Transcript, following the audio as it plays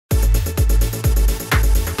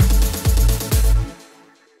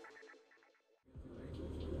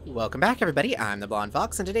Welcome back, everybody. I'm the Blonde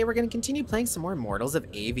Fox, and today we're going to continue playing some more Immortals of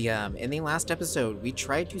Aveum. In the last episode, we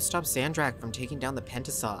tried to stop Sandrak from taking down the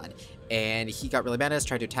Pentasod, and he got really mad at us,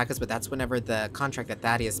 tried to attack us, but that's whenever the contract that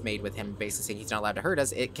Thaddeus made with him, basically saying he's not allowed to hurt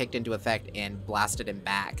us, it kicked into effect and blasted him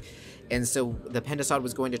back. And so the Pentasod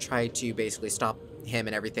was going to try to basically stop him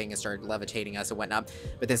and everything and started levitating us and whatnot,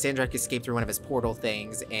 but then Sandrak escaped through one of his portal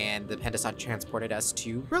things, and the Pentasod transported us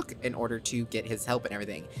to Rook in order to get his help and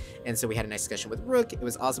everything. And so we had a nice discussion with Rook. It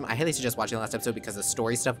was awesome. I highly suggest watching the last episode because the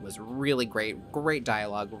story stuff was really great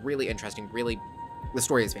dialogue, really interesting, the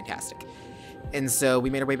story is fantastic. And so we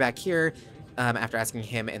made our way back here after asking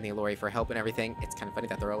him and the Allori for help and everything. It's kind of funny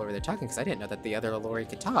that they're all over there talking because I didn't know that the other Allori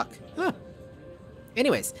could talk. Huh.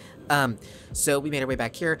 Anyways, so we made our way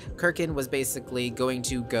back here. Kirkin was basically going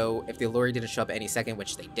to go, if the Allori didn't show up any second,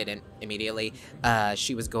 which they didn't immediately,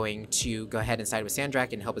 she was going to go ahead and side with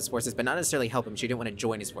Sandrak and help his forces, but not necessarily help him. She didn't want to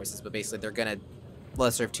join his forces, but basically they're going to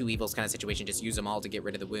lesser of two evils kind of situation, just use them all to get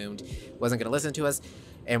rid of the wound. Wasn't going to listen to us.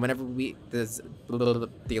 And whenever the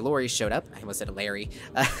Allori showed up, I almost said Larry,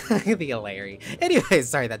 the Allori. Anyways,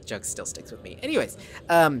 sorry, that joke still sticks with me. Anyways,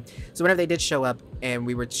 so whenever they did show up and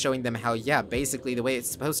we were showing them how, yeah, basically the way it's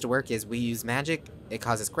supposed to work is we use magic, it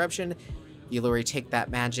causes corruption, the Allori take that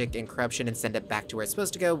magic and corruption and send it back to where it's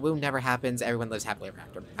supposed to go, wound never happens, everyone lives happily ever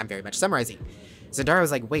after. I'm very much summarizing. Zendara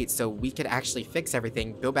was like, wait, so we could actually fix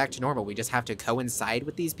everything, go back to normal, we just have to coincide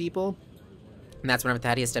with these people? And that's whenever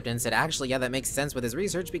Thaddeus stepped in and said, actually, yeah, that makes sense with his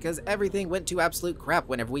research because everything went to absolute crap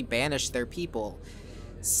whenever we banished their people.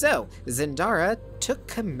 So, Zendara took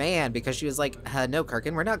command because she was like, no,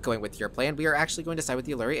 Kirkin, we're not going with your plan. We are actually going to side with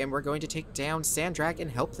the Allori and we're going to take down Sandrak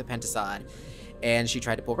and help the Pentasod. And she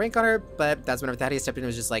tried to pull rank on her, but that's whenever Thaddeus stepped in and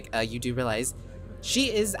was just like, you do realize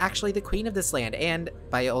she is actually the queen of this land, and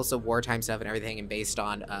by also wartime stuff and everything, and based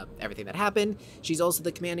on everything that happened, she's also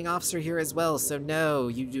the commanding officer here as well, so no,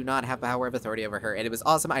 you do not have power of authority over her, and it was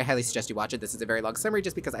awesome. I highly suggest you watch it. This is a very long summary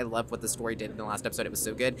just because I love what the story did in the last episode. It was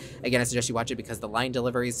so good. Again, I suggest you watch it because the line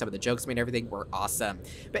deliveries, some of the jokes made, everything were awesome.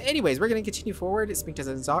 But anyways, we're going to continue forward, speak to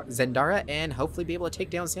Zendara, and hopefully be able to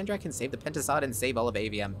take down Sandrak and save the Pentasod and save all of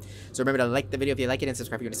Aveum. So remember to like the video if you like it and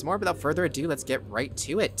subscribe if you want to see more. Without further ado, let's get right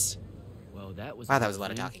to it. Wow, that was a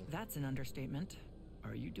lot of talking. That's an understatement.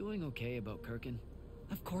 Are you doing okay about Kirkin?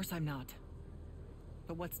 Of course I'm not.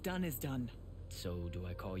 But what's done is done. So do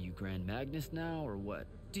I call you Grand Magnus now, or what?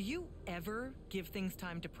 Do you ever give things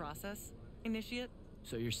time to process, Initiate?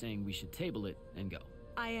 So you're saying we should table it and go?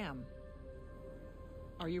 I am.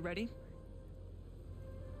 Are you ready?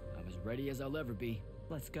 I'm as ready as I'll ever be.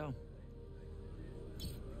 Let's go.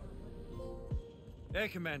 Air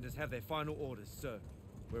commanders have their final orders, sir.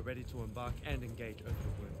 We're ready to embark and engage over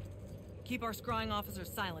the wound. Keep our scrying officers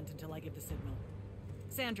silent until I give the signal.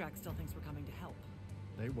 Sandrak still thinks we're coming to help.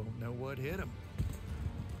 They won't know what hit them.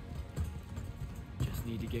 Just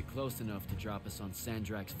need to get close enough to drop us on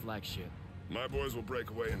Sandrak's flagship. My boys will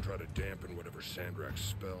break away and try to dampen whatever Sandrak's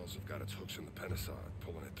spells have got its hooks in the Pentasod,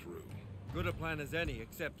 pulling it through. Good a plan as any,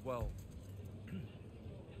 except, well,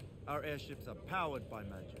 our airships are powered by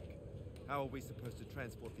magic. How are we supposed to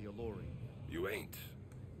transport the Allori? You ain't.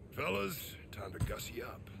 Fellas, time to gussy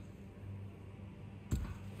up.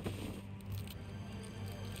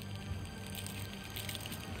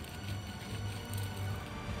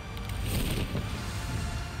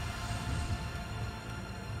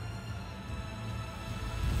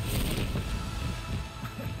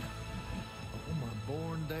 All my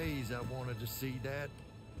born days I wanted to see that.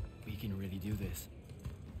 We can really do this.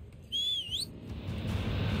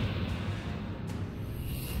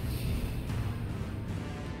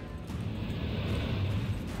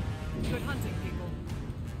 Good hunting, people.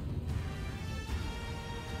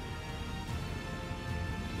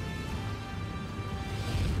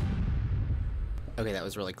 Okay, that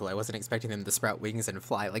was really cool. I wasn't expecting them to sprout wings and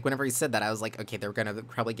fly. Like, whenever he said that, I was like, okay, they're gonna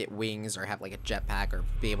probably get wings or have, like, a jetpack or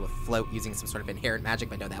be able to float using some sort of inherent magic,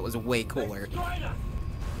 but no, that was way cooler.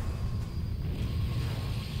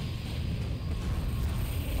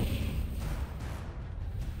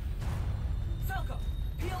 Selko,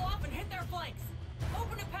 peel off and hit their flanks.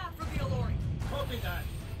 Open a path for the Allori. Copy that!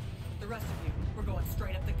 The rest of you, we're going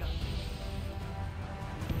straight up the gun.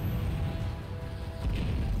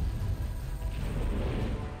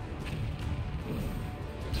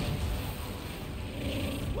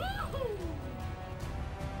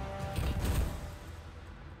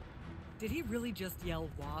 Did he really just yell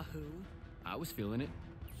wahoo? I was feeling it.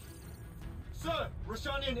 Sir,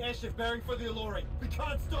 Roshanian airship bearing for the Allori. We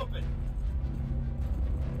can't stop it!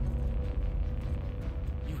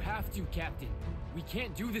 You have to, Captain. We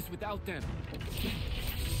can't do this without them.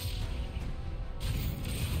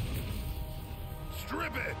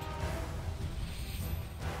 Strip it!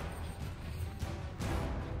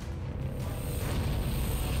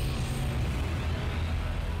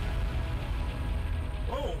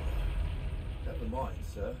 Oh! Never mind,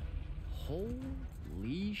 sir.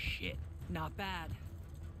 Holy shit. Not bad.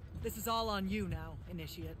 This is all on you now,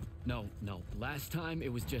 Initiate. No. Last time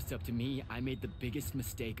it was just up to me. I made the biggest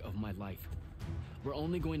mistake of my life. We're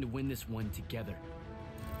only going to win this one together.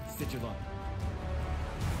 Sit your luck.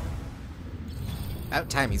 About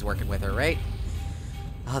time he's working with her, right?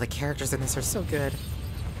 Oh, the characters in this are so good.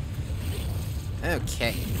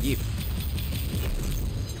 Okay, you.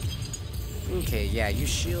 Okay, yeah, you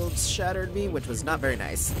shields shattered me, which was not very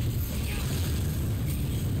nice.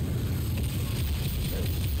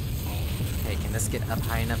 Okay, can this get up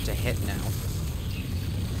high enough to hit now?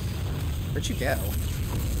 Where'd you go?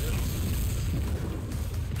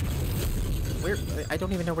 Where? I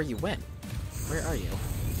don't even know where you went. Where are you?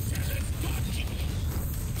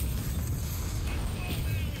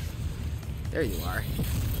 There you are.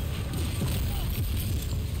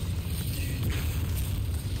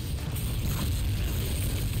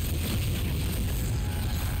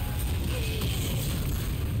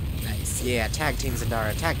 Nice. Yeah, tag team,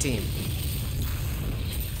 Zendara. Tag team.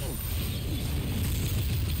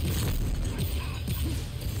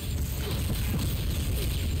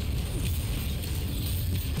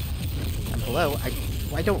 Hello?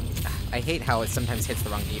 I hate how it sometimes hits the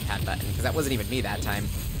wrong D-pad button, because that wasn't even me that time.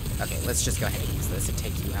 Okay, let's just go ahead and use this and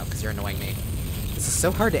take you out, because you're annoying me. This is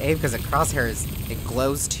so hard to aim, because the crosshair it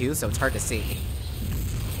glows too, so it's hard to see.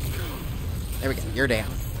 There we go, you're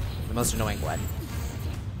down. The most annoying one.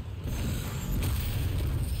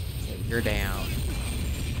 Okay, you're down.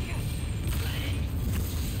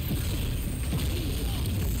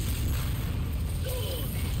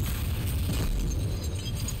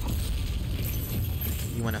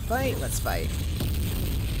 You wanna fight? Let's fight.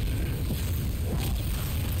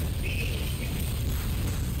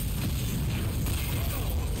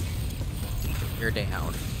 You're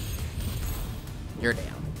down. You're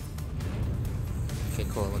down. Okay,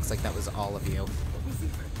 cool. It looks like that was all of you.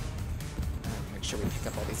 Make sure we pick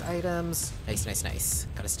up all these items. Nice, nice, nice.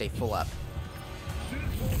 Gotta stay full up.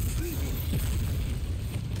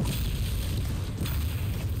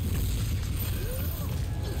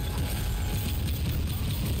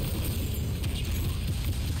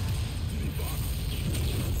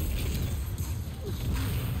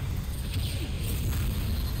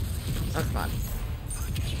 Oh, come on.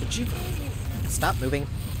 Would you stop moving,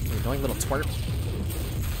 you annoying little twerp?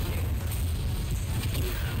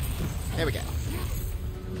 There we go.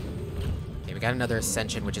 Okay, we got another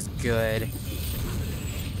ascension, which is good.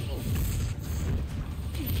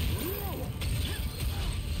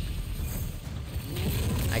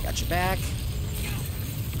 I got you back.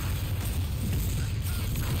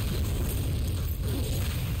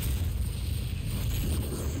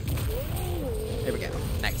 There we go.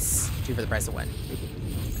 Nice. 2 for the price of 1.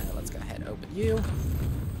 Let's go ahead and open you.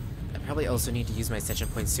 I probably also need to use my ascension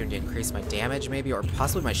points soon to increase my damage, maybe, or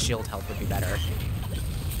possibly my shield health would be better.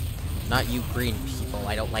 Not you green people.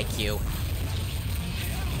 I don't like you.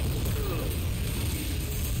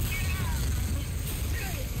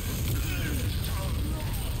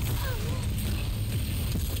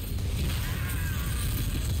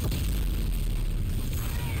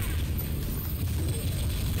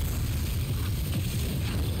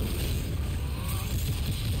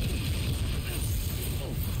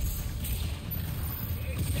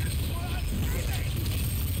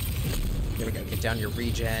 Here we go, get down your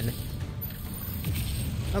regen.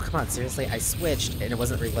 Oh, come on, seriously? I switched and it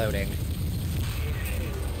wasn't reloading.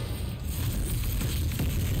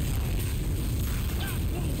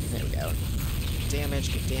 There we go.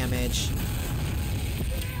 Damage, good damage.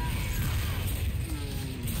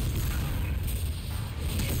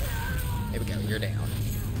 There we go, you're down.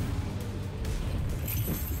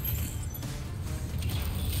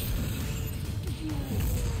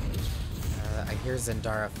 I hear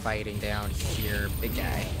Zendara fighting down here. Big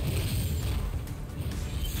guy.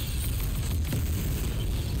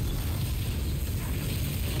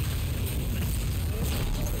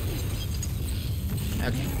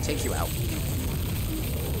 Okay, take you out.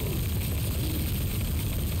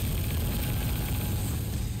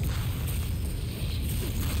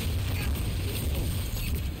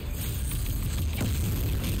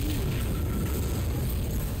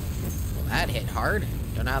 Well, that hit hard.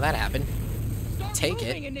 Don't know how that happened. Take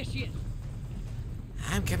it. Initiate.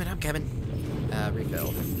 I'm coming, I'm coming.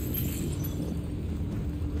 Refill.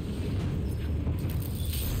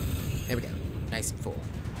 There we go. Nice and full.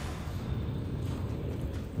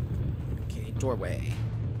 Okay, doorway.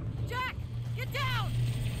 Jack, get down!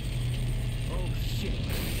 Shit.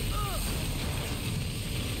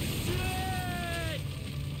 Shit!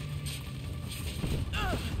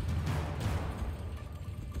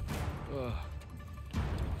 Well,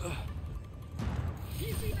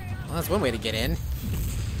 that's one way to get in.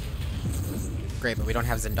 Great, but we don't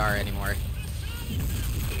have Zendara anymore.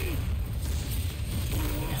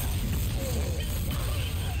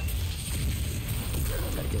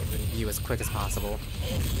 Try to get rid of you as quick as possible.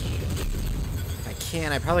 If I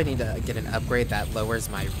can, I probably need to get an upgrade that lowers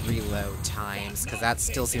my reload times, because that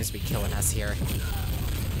still seems to be killing us here.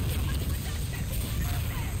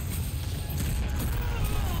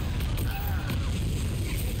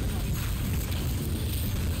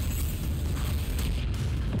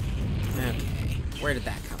 Where did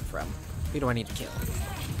that come from? Who do I need to kill?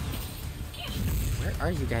 Where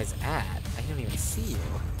are you guys at? I don't even see you.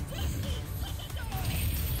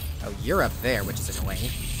 Oh, you're up there, which is annoying.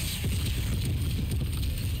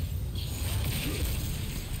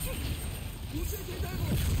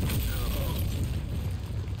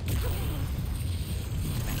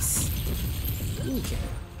 Nice. Okay.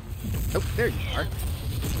 Oh, there you are.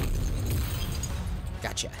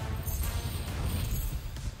 Gotcha.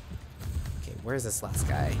 Where's this last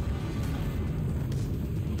guy?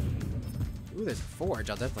 Ooh, there's a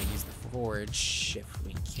forge. I'll definitely use the forge if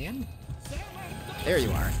we can. There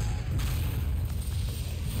you are.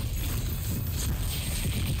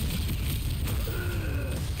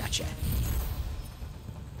 Gotcha.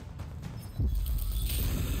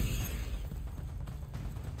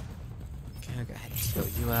 Okay, I'll go ahead and fill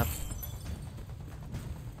you up.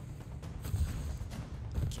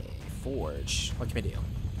 Okay, forge. What can we do?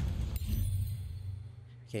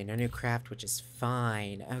 Okay, no new craft, which is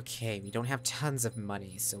fine. Okay, we don't have tons of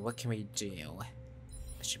money, so what can we do?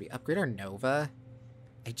 Should we upgrade our Nova?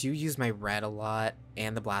 I do use my red a lot,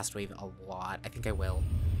 and the blast wave a lot. I think I will.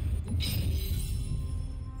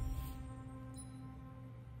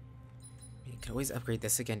 I could always upgrade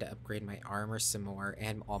this again to upgrade my armor some more,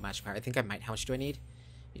 and all match power. I think I might. How much do I need?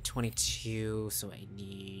 I need 22, so I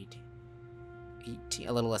need 18,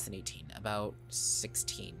 a little less than 18, about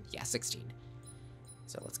 16. Yeah, 16.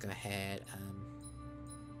 So let's go ahead, I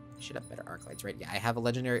should have better arc lights, right? Yeah, I have a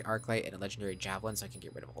legendary arc light and a legendary javelin, so I can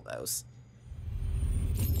get rid of all those.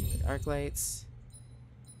 Get arc lights.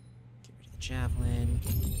 Get rid of the javelin.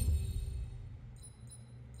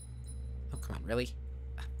 Oh, come on, really?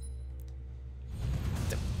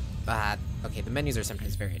 Okay, the menus are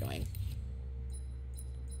sometimes very annoying.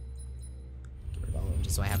 Get rid of all of them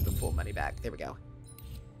just so I have the full money back. There we go.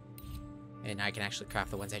 And now I can actually craft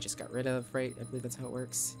the ones I just got rid of, right? I believe that's how it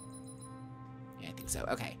works. Yeah, I think so.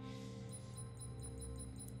 Okay.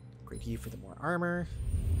 Upgrade you for the more armor.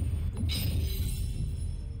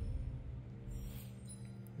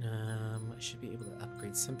 I should be able to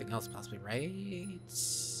upgrade something else possibly, right?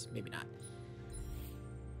 Maybe not.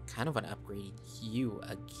 Kind of want to upgrade you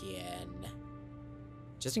again.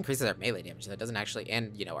 Just increases our melee damage. That doesn't actually,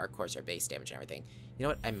 and, you know, our our base damage and everything. You know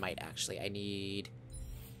what? I might actually. I need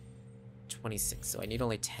 26, so I need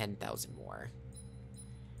only 10,000 more.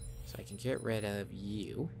 So I can get rid of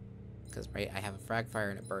you. Because, right, I have a frag fire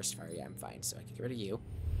and a burst fire. Yeah, I'm fine. So I can get rid of you.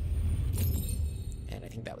 And I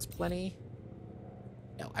think that was plenty.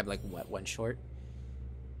 No, I'm like, what, one short?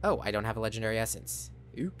 Oh, I don't have a legendary essence.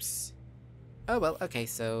 Oops. Oh, well, okay,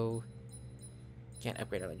 so can't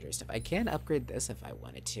upgrade our legendary stuff. I can upgrade this if I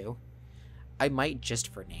wanted to. I might just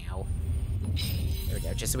for now. There we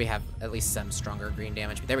go, just so we have at least some stronger green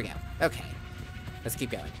damage. But there we go. Okay, let's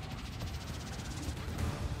keep going.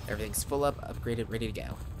 Everything's full up, upgraded, ready to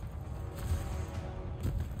go.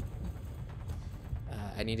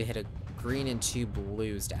 I need to hit a green and 2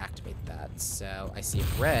 blues to activate that. So I see a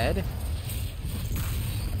red,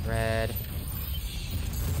 and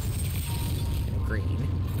a green.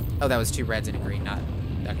 Oh, that was 2 reds and a green, not...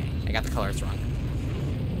 Okay, I got the colors wrong.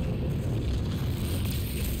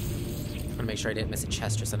 I want to make sure I didn't miss a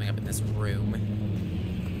chest or something up in this room.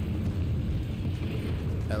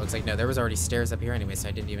 Oh, it looks like, no, there was already stairs up here anyway, so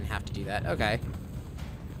I didn't even have to do that. Okay.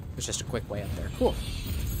 It was just a quick way up there. Cool.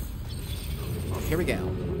 Here we go.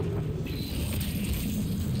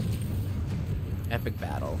 Epic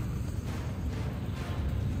battle.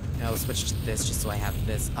 Now I'll switch to this just so I have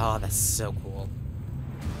this. Oh, that's so cool.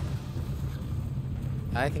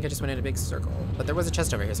 I think I just went in a big circle. But there was a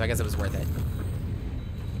chest over here, so I guess it was worth it.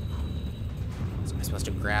 So am I supposed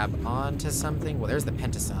to grab onto something? Well, there's the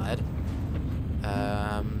pentasod.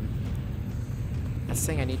 That's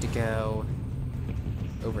saying I need to go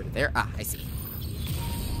over to there. Ah, I see.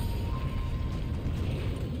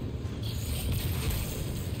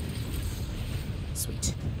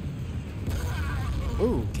 Sweet.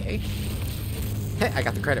 Ooh, okay. I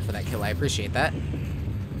got the credit for that kill. I appreciate that.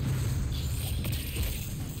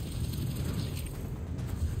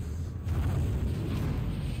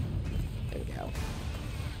 There we go.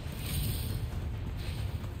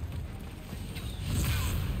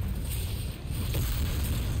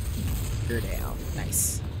 You're down.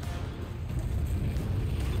 Nice.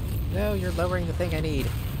 No, you're lowering the thing I need.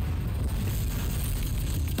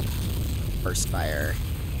 Burst fire.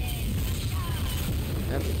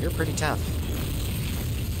 Okay, you're pretty tough.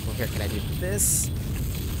 Well, here, can I do this?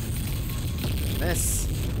 This.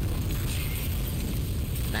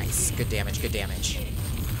 Nice. Good damage, good damage.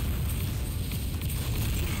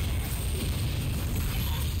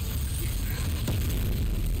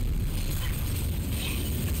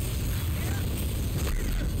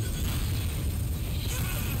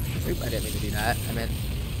 Oop, I didn't mean to do that. I meant...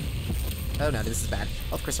 Oh no, this is bad.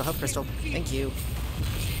 Health crystal, health crystal. Thank you.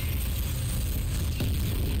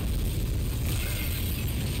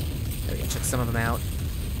 There we go, check some of them out.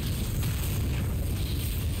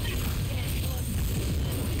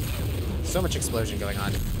 So much explosion going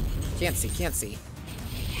on. Can't see, can't see.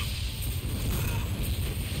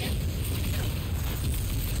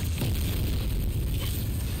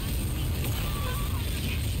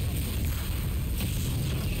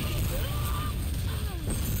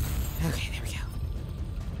 Okay, there we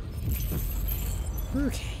go.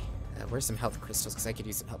 Okay, where's some health crystals? Because I could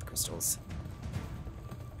use some health crystals.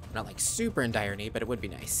 Not like super in dire need, but it would be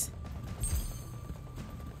nice.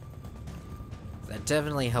 That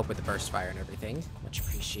definitely help with the burst fire and everything. Much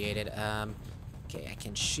appreciated. Okay, I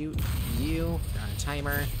can shoot you. We're on a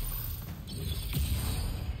timer.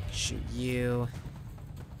 Shoot you.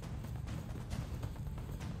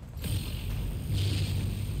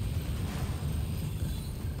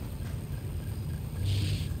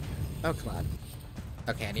 Oh, come on.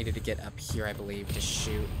 Okay, I needed to get up here, I believe, to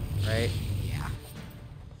shoot, right? Yeah.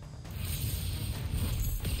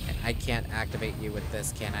 And I can't activate you with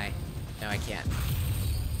this, can I? No, I can't.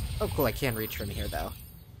 Oh, cool, I can reach from here, though.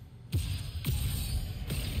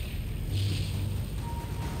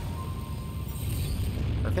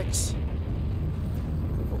 Perfect.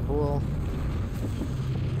 Cool, cool, cool.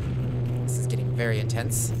 This is getting very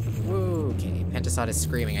intense. Woo, okay, Pentasod is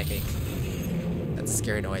screaming, I think. That's a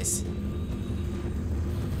scary noise.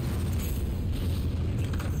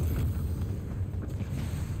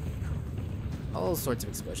 All sorts of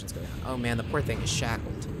explosions going on. Oh man, the poor thing is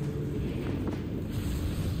shackled.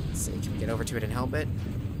 Let's see, can we get over to it and help it?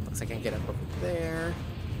 Looks like I can get up over there.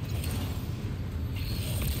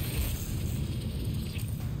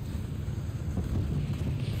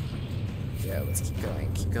 Yeah, let's keep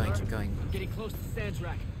going, keep going, keep going. I'm getting close to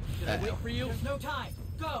Sandrak. Should I wait for you? There's no time.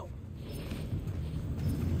 Go.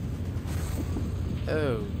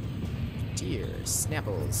 Oh, dear.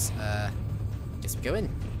 Snapples. Guess we go in.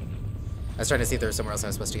 I was trying to see if there was somewhere else I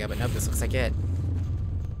was supposed to go, but nope, this looks like it.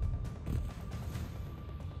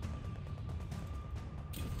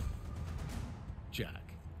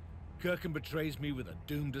 Jack, Kirkham betrays me with a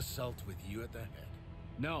doomed assault with you at the head.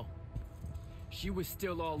 No. She was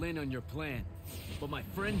still all in on your plan. But my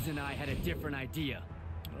friends and I had a different idea.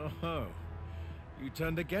 Oh, you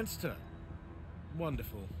turned against her.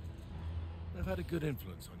 Wonderful. I've had a good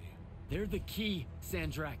influence on you. They're the key,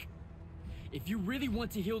 Sandrak. If you really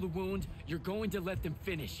want to heal the wound, you're going to let them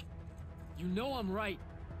finish. You know I'm right.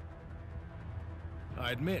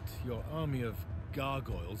 I admit, your army of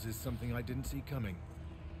gargoyles is something I didn't see coming.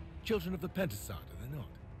 Children of the Pentasod, are they not?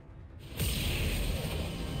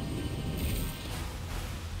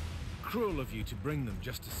 Cruel of you to bring them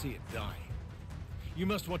just to see it die. You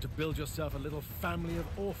must want to build yourself a little family of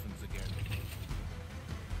orphans again.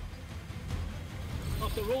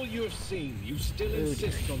 After all you have seen, you still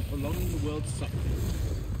insist on prolonging the world's suffering.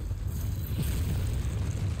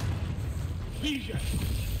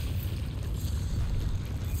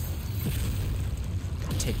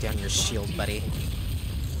 Take down your shield, buddy.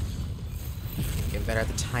 Get better at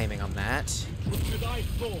the timing on that. To thy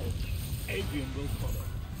fall, Aveum will follow.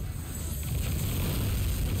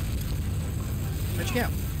 Where'd you go?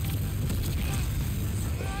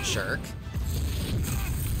 Jerk.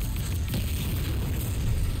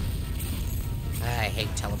 I hate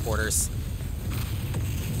teleporters.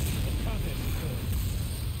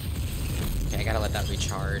 Okay, I gotta let that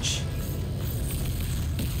recharge.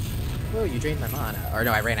 Whoa, you drained my mana. Or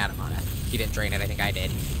no, I ran out of mana. He didn't drain it, I think I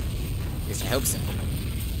did. At least I hope so.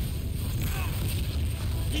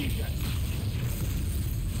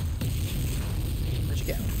 Where'd you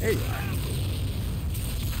go? There you are.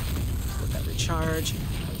 Let that recharge.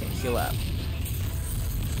 Okay, heal up.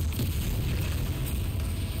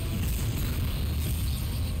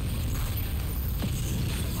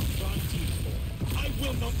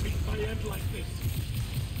 will not meet my end like this.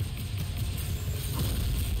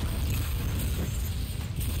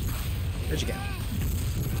 Where'd you go?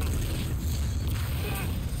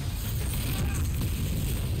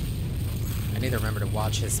 I need to remember to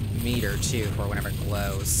watch his meter too for whenever it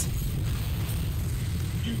glows.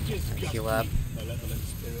 You disgust Heal up. me, malevolent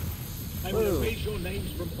spirit. I will Whoa. erase your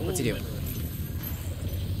names from all What's he doing? memory.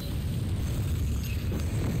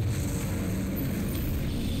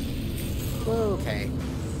 Okay.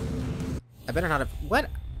 I better not have... What?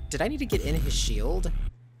 Did I need to get in his shield?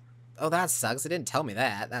 Oh, that sucks. It didn't tell me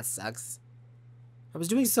that. That sucks. I was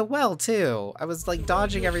doing so well, too. I was, like,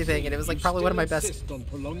 dodging everything, and it was, like, probably one of my best... Insist on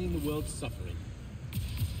prolonging the world's suffering.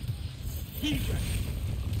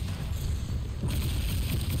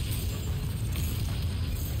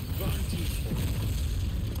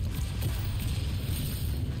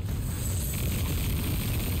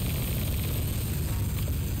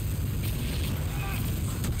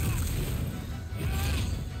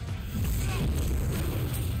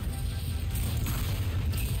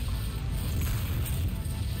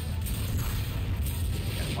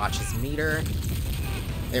 Gotta watch his meter.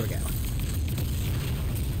 There we go.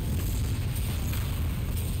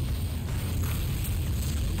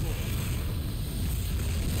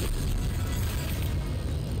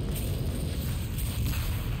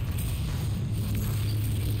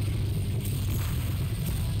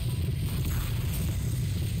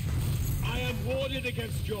 I am warded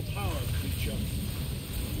against your power, creature.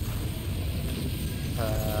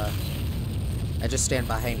 I just stand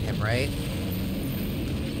behind him, right?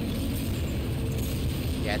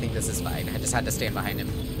 Yeah, I think this is fine. I just had to stand behind him.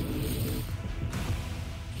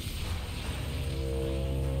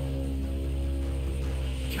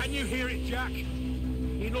 Can you hear it, Jack?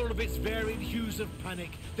 In all of its varied hues of panic,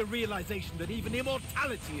 the realization that even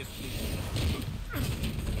immortality is fleeting.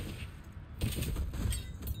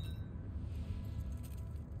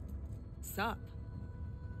 Sup?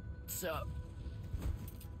 Sup?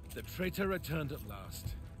 The traitor returned at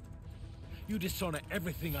last. You dishonor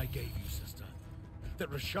everything I gave you, sister.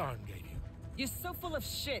 That Rasharn gave you. You're so full of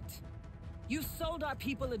shit. You sold our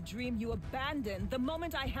people a dream you abandoned the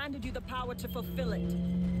moment I handed you the power to fulfill it.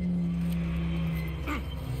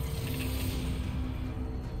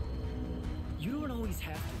 You don't always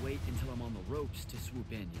have to wait until I'm on the ropes to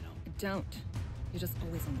swoop in, you know? Don't. You're just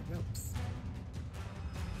always on the ropes.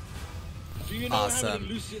 Do you know Awesome. how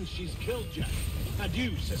many Lucians she's killed, Jack? And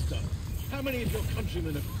you, sister? How many of your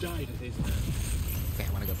countrymen have died at his hands? Okay,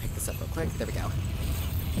 I want to go pick this up real quick. There we go.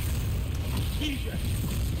 Jack.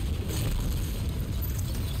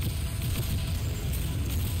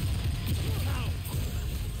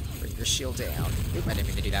 Bring your shield down. Oop, I didn't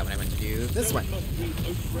mean to do that when I went to do this one. Must be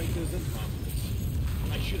oathbreakers and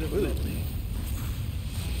harmless. I should have led me.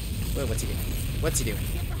 Whoa, what's he doing? What's he doing?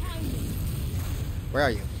 Where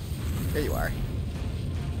are you? There you are.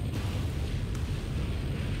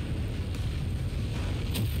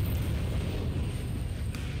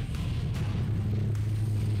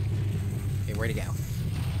 Okay, where'd he go?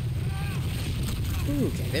 Ooh,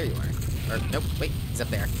 okay, there you are. Or, nope, wait, he's up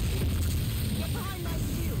there.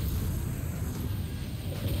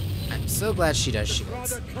 I'm so glad she does shields.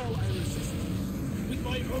 Rather call I resist. With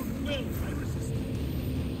my own will, I resist.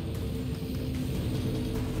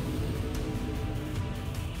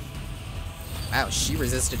 Wow, she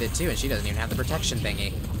resisted it too, and she doesn't even have the protection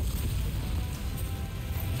thingy.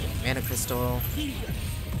 Mana crystal.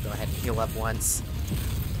 Go ahead and heal up once.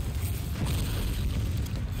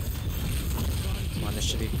 Come on, this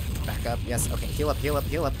should be back up. Yes, okay, heal up, heal up,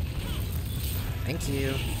 heal up. Thank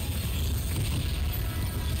you.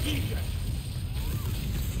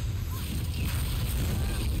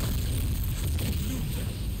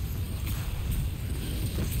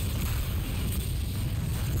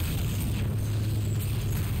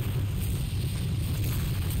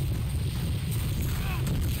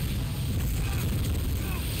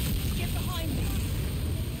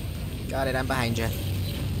 Got it, I'm behind you.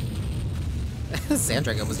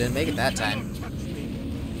 Sandra almost didn't make it that time.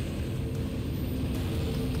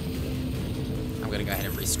 I'm gonna go ahead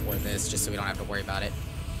and restore this just so we don't have to worry about it.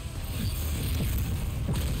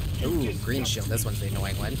 Ooh, green shield. This one's the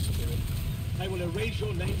annoying one. I will erase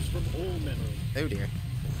your names from all memory. Oh dear.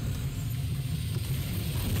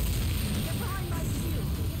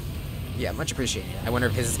 Yeah, much appreciated. I wonder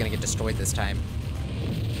if his is gonna get destroyed this time.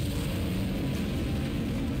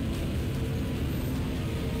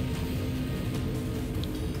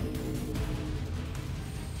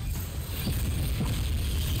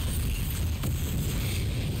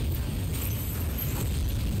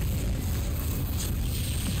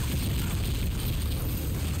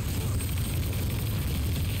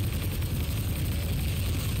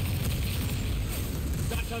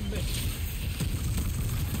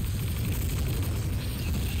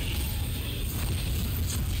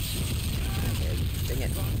 Okay, dang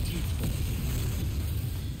it.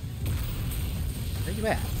 Where you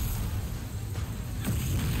at?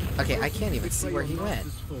 Okay, I can't even see where he went.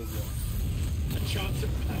 A chance of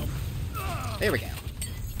power. There we go.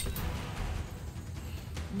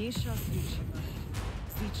 Nisha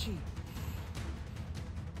Zichi.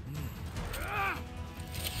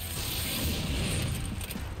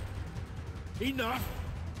 Enough!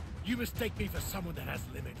 You mistake me for someone that has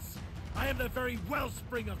limits. I am the very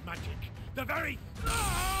wellspring of magic. The very...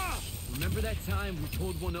 Remember that time we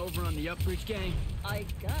pulled one over on the Upbridge gang? I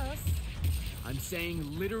guess. I'm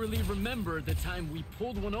saying literally remember the time we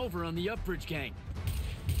pulled one over on the Upbridge gang.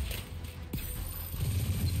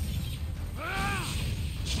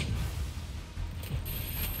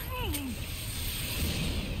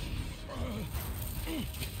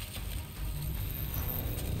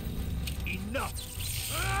 Enough!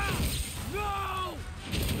 No!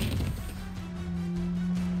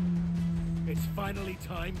 It's finally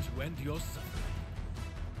time to end your suffering.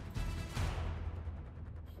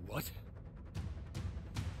 What?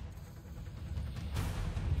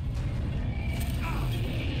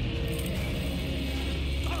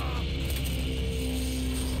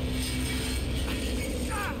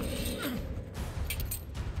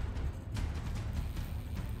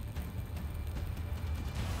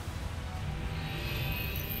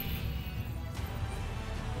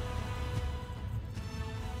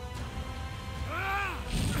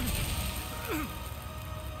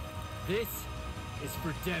 This is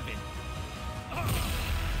for Devin.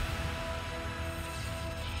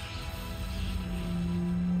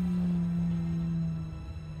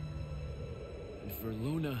 And for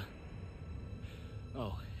Luna.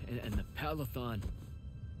 Oh, and the Palathon.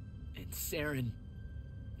 And Saren.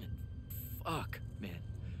 And fuck, man.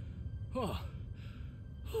 Oh.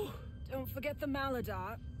 Don't forget the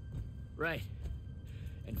Maladar. Right.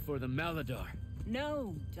 And for the Maladar.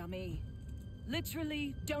 No, dummy.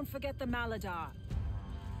 Literally, don't forget the Maladar.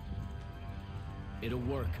 It'll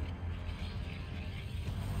work.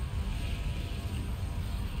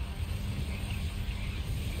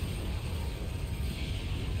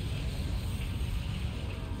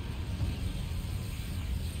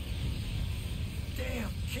 Damn,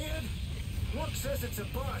 kid! Work says it's a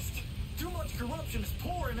bust. Too much corruption is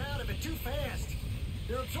pouring out of it too fast.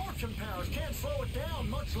 Their absorption powers can't slow it down,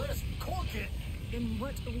 much less cork it. Then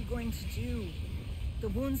what are we going to do? The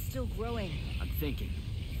wound's still growing. I'm thinking.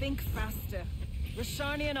 Think faster.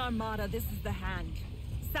 Rashanian Armada, this is the hand.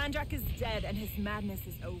 Sandrak is dead and his madness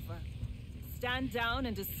is over. Stand down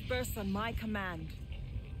and disperse on my command.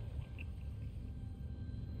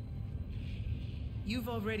 You've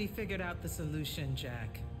already figured out the solution,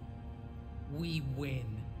 Jack. We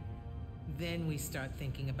win. Then we start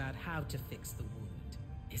thinking about how to fix the wound.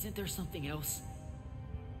 Isn't there something else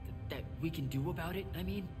that we can do about it, I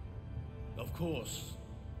mean? Of course.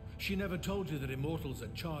 She never told you that Immortals are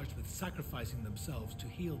charged with sacrificing themselves to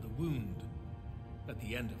heal the wound at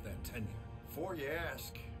the end of their tenure. Before you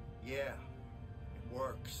ask, yeah, it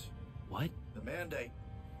works. What? The Mandate,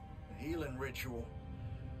 the healing ritual,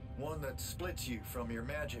 one that splits you from your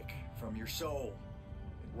magic, from your soul.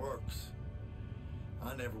 It works.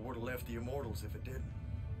 I never would have left the Immortals if it didn't.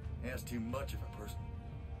 That's too much of a person.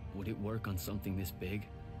 Would it work on something this big?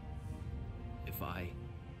 If I...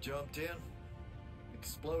 Jumped in,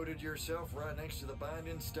 exploded yourself right next to the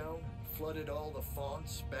Binding Stone, flooded all the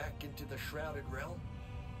fonts back into the Shrouded Realm?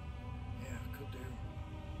 Yeah, could do.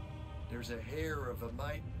 There's a hair of a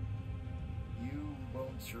mite. You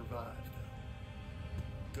won't survive,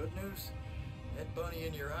 though. Good news, that bunny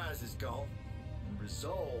in your eyes is gone, and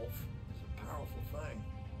resolve is a powerful thing.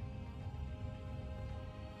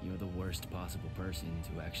 You're the worst possible person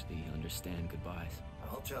to actually understand goodbyes.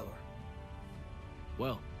 I'll tell her.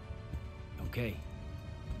 Well, okay.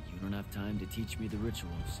 You don't have time to teach me the ritual,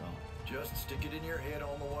 so... Just stick it in your head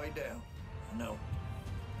on the way down. I know.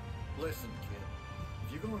 Listen, kid.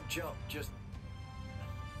 If you're gonna jump, just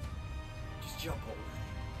jump already.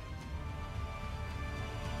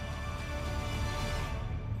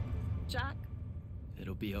 Jack?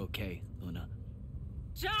 It'll be okay, Luna.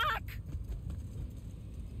 Jack!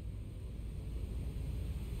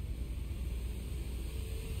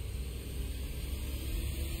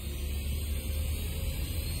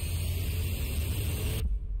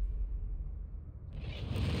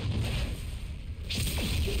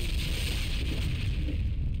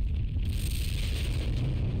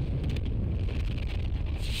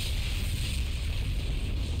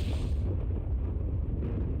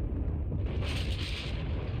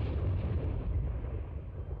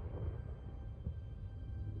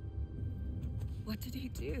 What did he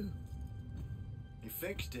do? He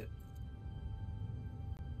fixed it.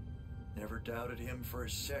 Never doubted him for a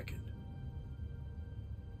second.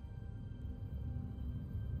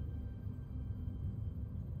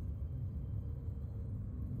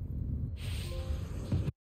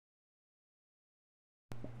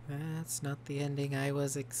 That's not the ending I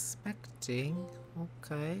was expecting.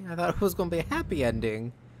 Okay, I thought it was gonna be a happy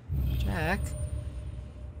ending. Jack?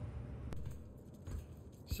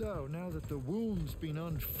 So, now that the wound's been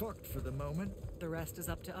unfucked for the moment, The rest is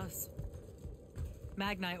up to us.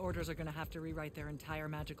 Magni orders are gonna have to rewrite their entire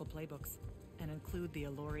magical playbooks and include the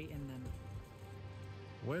Alluri in them.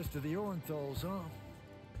 west of the Orenthals, huh?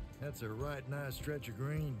 That's a right nice stretch of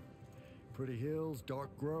green. Pretty hills, dark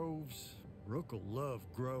groves. Rook'll love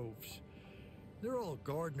groves. They're all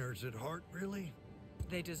gardeners at heart, really.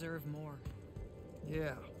 They deserve more.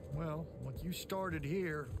 Yeah, well, once you started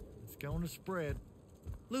here, it's going to spread.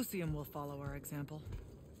 Lucium will follow our example.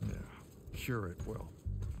 Yeah, sure it will.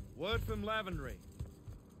 Word from Lavenry.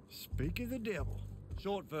 Speak of the devil.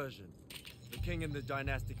 Short version. The king and the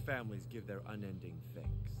dynastic families give their unending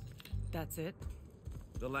thanks. That's it?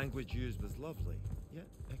 The language used was lovely, yet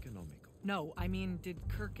economical. No, I mean, did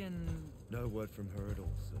Kirkin... No word from her at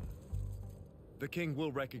all, sir. The king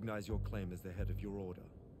will recognize your claim as the head of your order,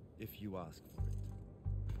 if you ask for it.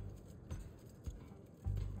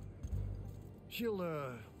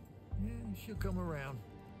 She'll come around.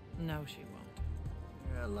 No, she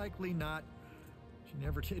won't. Likely not. She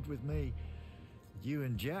never did with me. You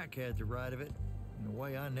and Jack had the right of it, in a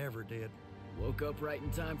way I never did. Woke up right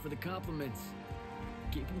in time for the compliments.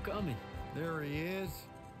 Keep them coming. There he is.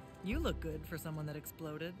 You look good for someone that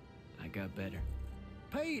exploded. I got better.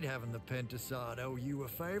 Paid having the Pentasod owe you a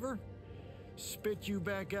favor. Spit you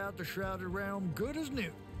back out the Shrouded Realm good as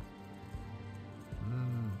new.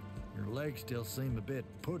 Your legs still seem a bit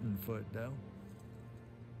pudding-foot, though.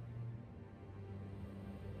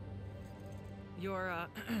 Your,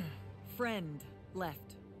 friend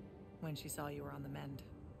left when she saw you were on the mend.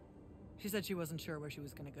 She said she wasn't sure where she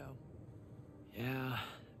was gonna go. Yeah,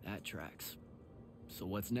 that tracks. So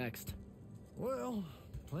what's next? Well,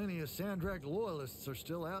 plenty of Sandrak loyalists are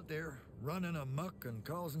still out there, running amok and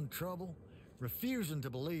causing trouble, refusing to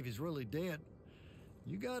believe he's really dead.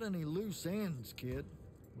 You got any loose ends, kid?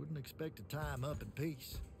 Wouldn't expect to tie him up in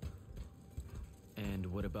peace. And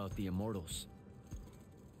what about the Immortals?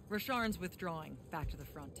 Rasharn's withdrawing back to the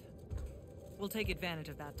front. We'll take advantage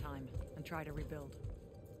of that time and try to rebuild.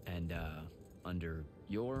 And, under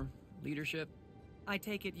your leadership? I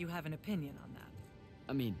take it you have an opinion on that.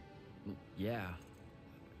 I mean, yeah.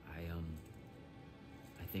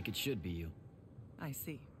 I think it should be you. I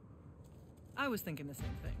see. I was thinking the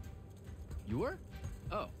same thing. You were?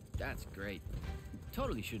 Oh, that's great.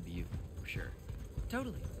 Totally should be you, for sure.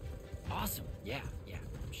 Totally. Awesome. Yeah.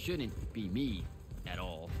 Shouldn't be me at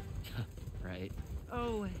all. Right?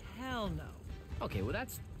 Oh, hell no. Okay, well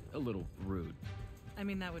that's a little rude. I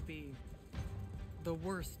mean, that would be the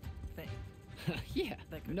worst thing. Yeah.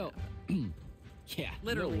 That could No. happen. Yeah.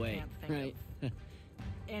 Literally no way. can't think Right? of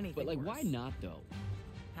anything But like, worse. why not though?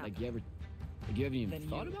 How Like, you haven't even than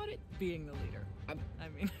thought you about it? being the leader. I'm- I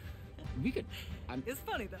mean, We could. it's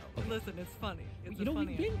funny though. Okay. Listen, it's funny. It's You a know, funny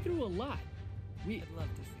we've been idea. through a lot. I'd love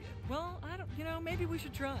to see it. Well, I don't. You know, maybe we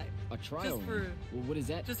should try. A trial. Just for, run. Well, what is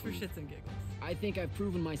that? just for prove? shits and giggles. I think I've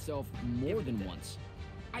proven myself more Give it a than day. once.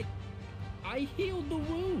 I healed the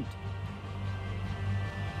wound.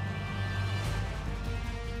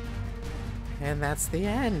 And that's the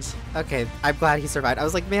end. Okay, I'm glad he survived. I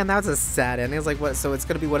was like, man, that was a sad ending. I was like, what? So it's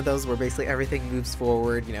gonna be one of those where basically everything moves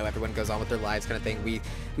forward. You know, everyone goes on with their lives, kind of thing.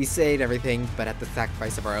 We saved everything, but at the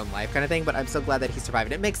sacrifice of our own life, kind of thing. But I'm so glad that he survived.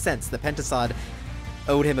 And it makes sense. The Pentasod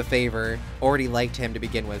owed him a favor, already liked him to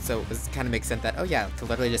begin with, so it was kind of makes sense that, oh yeah, to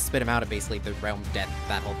literally just spit him out of basically the realm's death,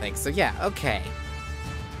 that whole thing. So yeah, okay.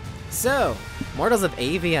 So, Immortals of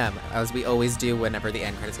Aveum, as we always do whenever the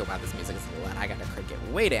end credits go. Wow, this music is loud. I gotta crank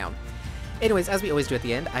it way down. Anyways, as we always do at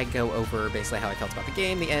the end, I go over basically how I felt about the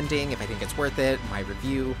game, the ending, if I think it's worth it, my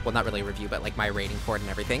review, well, not really a review, but like my rating for it and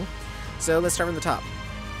everything. So let's start from the top.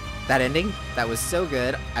 That ending, that was so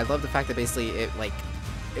good. I love the fact that basically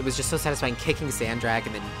it was just so satisfying kicking Sandrak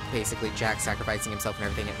and then basically Jack sacrificing himself and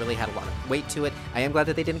everything. It really had a lot of weight to it. I am glad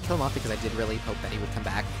that they didn't kill him off because I did really hope that he would come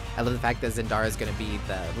back. I love the fact that Zendara is going to be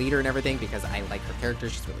the leader and everything because I like her character.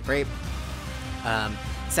 She's really great.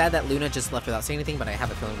 Sad that Luna just left without saying anything, but I have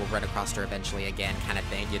a feeling we'll run across her eventually again, kind of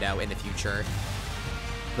thing, you know, in the future.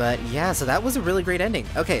 But yeah, so that was a really great ending.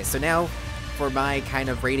 Okay, so now for my kind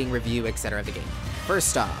of rating, review, etc. of the game.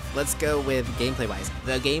 First off, let's go with gameplay-wise.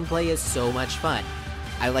 The gameplay is so much fun.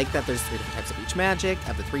 I like that there's 3 different types of each magic,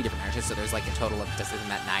 of the 3 different magics, so there's like a total of, just isn't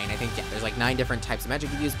that 9, I think? Yeah, there's like 9 different types of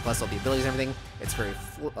magic you use, plus all the abilities and everything. It's very,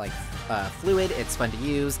 fluid, it's fun to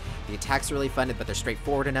use, the attacks are really fun, but they're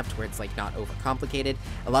straightforward enough to where it's like not overcomplicated.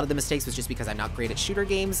 A lot of the mistakes was just because I'm not great at shooter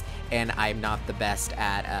games, and I'm not the best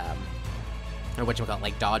at, or whatchamacallit,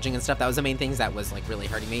 like dodging and stuff. That was the main things that was like really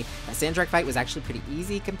hurting me. That Sandrak fight was actually pretty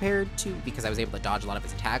easy compared to, because I was able to dodge a lot of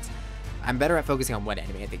his attacks. I'm better at focusing on one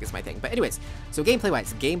enemy, I think is my thing. But anyways, so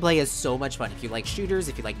gameplay-wise, gameplay is so much fun. If you like shooters,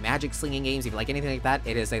 if you like magic slinging games, if you like anything like that,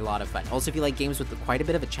 it is a lot of fun. Also, if you like games with quite a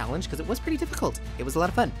bit of a challenge, because it was pretty difficult. It was a lot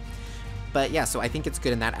of fun. But yeah, so I think it's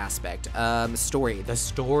good in that aspect. Story. The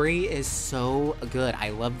story is so good.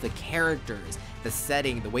 I love the characters, the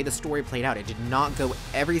setting, the way the story played out. It did not go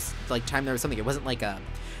every time there was something. It wasn't like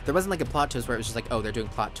there wasn't like a plot twist where it was just like, oh, they're doing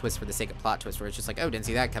plot twists for the sake of plot twist, where it's just like, oh, didn't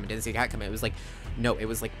see that coming, didn't see that coming. It was like, no, it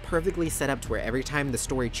was like perfectly set up to where every time the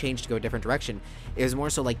story changed to go a different direction, it was more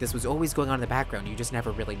so like this was always going on in the background. You just never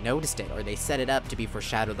really noticed it, or they set it up to be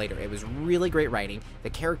foreshadowed later. It was really great writing. The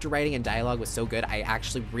character writing and dialogue was so good. I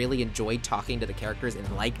actually really enjoyed talking to the characters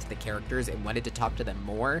and liked the characters and wanted to talk to them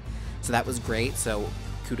more. So that was great. So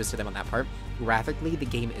kudos to them on that part. Graphically, the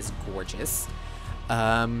game is gorgeous.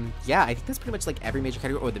 Yeah, I think that's pretty much like every major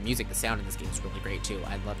category. Oh, the music, the sound in this game is really great too.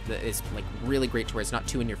 I love that it's like really great to where it's not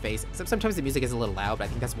too in your face. Except sometimes the music is a little loud, but I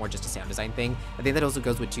think that's more just a sound design thing. I think that also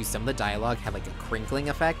goes with too, some of the dialogue had like a crinkling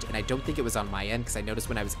effect, and I don't think it was on my end, because I noticed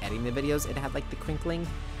when I was editing the videos, it had like the crinkling.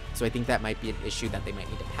 So I think that might be an issue that they might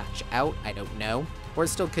need to patch out. I don't know. Or it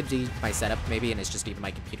still could be my setup maybe, and it's just even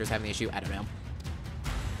my computer's having the issue. I don't know.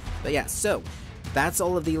 But yeah, so that's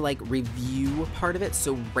all of the like review part of it.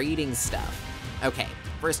 So rating stuff. Okay,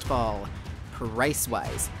 first of all,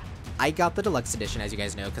 price-wise, I got the deluxe edition, as you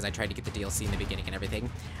guys know, because I tried to get the DLC in the beginning and everything.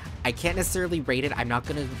 I can't necessarily rate it. I'm not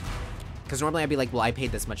gonna, because normally I'd be like, well, I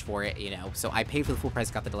paid this much for it, you know, so I paid for the full price,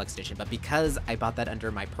 got the deluxe edition, but because I bought that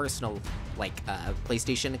under my personal, like,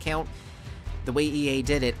 PlayStation account, the way EA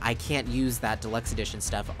did it, I can't use that deluxe edition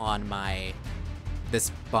stuff on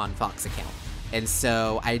this Bon Fox account. And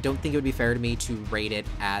so I don't think it would be fair to me to rate it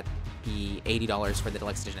at the $80 for the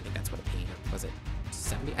deluxe edition. I think that's what I paid. Was it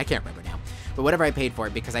 70? I can't remember now. But whatever I paid for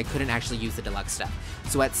it, because I couldn't actually use the deluxe stuff.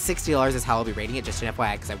 So at $60 is how I'll be rating it, just an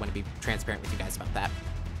FYI, because I want to be transparent with you guys about that.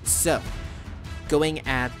 So, going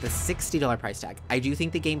at the $60 price tag, I do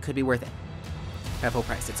think the game could be worth it at full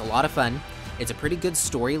price. It's a lot of fun. It's a pretty good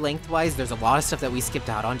story lengthwise. There's a lot of stuff that we skipped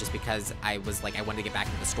out on just because I was like, I wanted to get back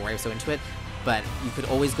into the story. I was so into it. But you could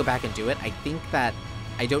always go back and do it. I think that,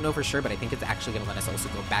 I don't know for sure, but I think it's actually going to let us also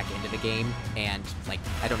go back into the game, and like,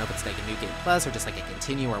 I don't know if it's like a new game plus or just like a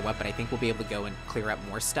continue or what, but I think we'll be able to go and clear up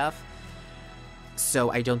more stuff.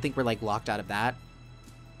 So I don't think we're like locked out of that.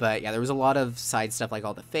 But yeah, there was a lot of side stuff, like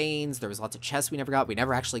all the feigns. There was lots of chests we never got. We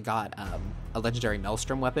never actually got a legendary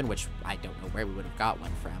Maelstrom weapon, which I don't know where we would have got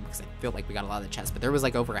one from, because I feel like we got a lot of the chests. But there was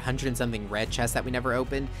like over 100 and something red chests that we never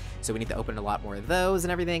opened, so we need to open a lot more of those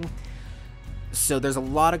and everything. So there's a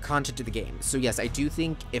lot of content to the game. So yes, I do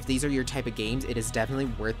think if these are your type of games, it is definitely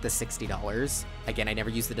worth the $60. Again, I never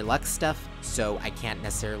use the deluxe stuff, so I can't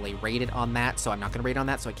necessarily rate it on that. So I'm not going to rate on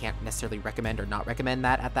that, so I can't necessarily recommend or not recommend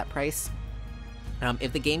that at that price.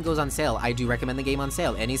 If the game goes on sale, I do recommend the game on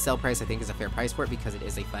sale. Any sale price I think is a fair price for it, because it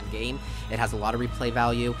is a fun game. It has a lot of replay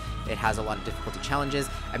value. It has a lot of difficulty challenges.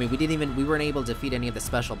 I mean, we weren't able to defeat any of the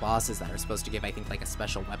special bosses that are supposed to give, I think, like a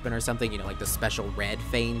special weapon or something, you know, like the special red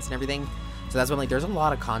feigns and everything. So that's when, like, there's a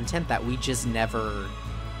lot of content that we just never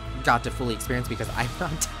got to fully experience because I'm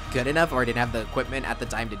not good enough, or I didn't have the equipment at the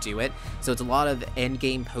time to do it. So it's a lot of end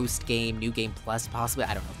game, post game, new game plus possibly.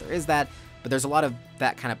 I don't know if there is that. But there's a lot of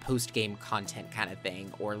that kind of post-game content kind of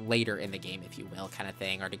thing, or later in the game, if you will, kind of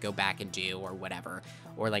thing, or to go back and do, or whatever.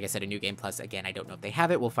 Or like I said, a new game plus, again, I don't know if they have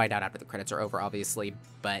it. We'll find out after the credits are over, obviously.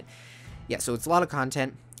 But yeah, so it's a lot of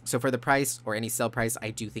content. So for the price, or any sale price, I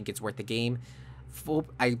do think it's worth the game.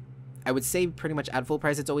 I would say pretty much at full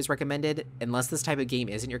price, it's always recommended, unless this type of game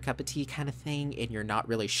isn't your cup of tea kind of thing, and you're not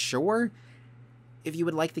really sure if you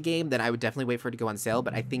would like the game, then I would definitely wait for it to go on sale.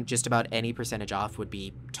 But I think just about any percentage off would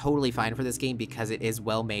be totally fine for this game, because it is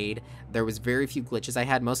well made. There was very few glitches I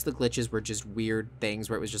had. Most of the glitches were just weird things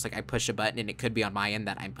where it was just like I push a button, and it could be on my end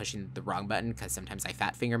that I'm pushing the wrong button, because sometimes I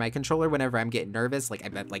fat finger my controller whenever I'm getting nervous. Like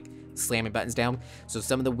I'm like slamming buttons down. So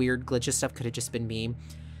some of the weird glitches stuff could have just been me.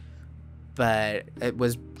 But it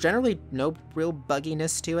was generally no real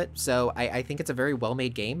bugginess to it, so I think it's a very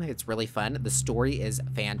well-made game. It's really fun. The story is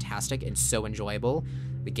fantastic and so enjoyable.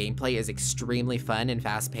 The gameplay is extremely fun and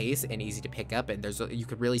fast-paced and easy to pick up, and you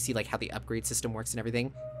could really see like how the upgrade system works and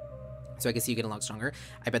everything. so I can see you getting a lot stronger.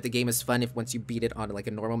 I bet the game is fun if once you beat it on like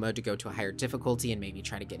a normal mode to go to a higher difficulty and maybe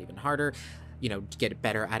try to get even harder, you know, get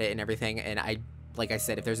better at it and everything. And like I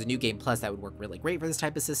said, if there's a new game plus, that would work really great for this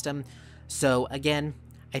type of system. So again,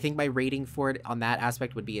 I think my rating for it on that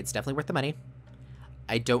aspect would be it's definitely worth the money.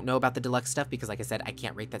 I don't know about the deluxe stuff because, like I said, I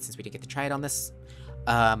can't rate that since we didn't get to try it on this.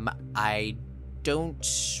 I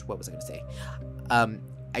don't... What was I going to say?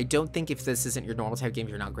 I don't think if this isn't your normal type of game, if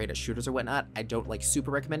you're not great at shooters or whatnot, I don't like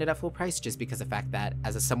super recommend it at full price just because of the fact that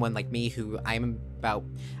as someone like me who I'm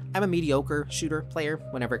a mediocre shooter player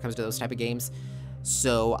whenever it comes to those type of games.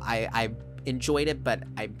 So I enjoyed it, but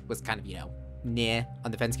I was kind of, you know, nah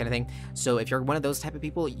on the fence kind of thing. So if you're one of those type of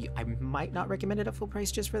people, I might not recommend it at full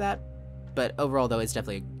price just for that. But overall, though, it's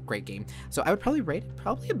definitely a great game. So I would probably rate it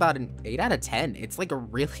probably about an 8 out of 10. It's like a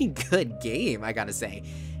really good game, I gotta say.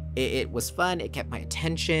 It was fun. It kept my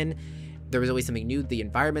attention. There was always something new. The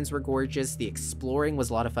environments were gorgeous. The exploring was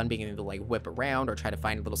a lot of fun, being able to like whip around or try to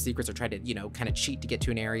find little secrets or try to, you know, kind of cheat to get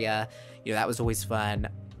to an area. You know, that was always fun.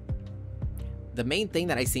 The main thing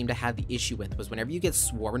that I seemed to have the issue with was whenever you get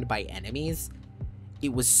swarmed by enemies,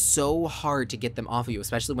 it was so hard to get them off of you,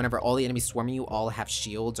 especially whenever all the enemies swarming you all have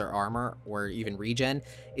shields or armor or even regen.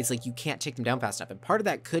 It's like you can't take them down fast enough. And part of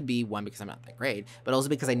that could be, one, because I'm not that great, but also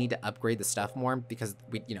because I need to upgrade the stuff more because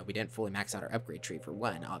we didn't fully max out our upgrade tree for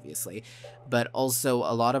one, obviously. But also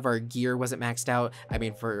a lot of our gear wasn't maxed out. I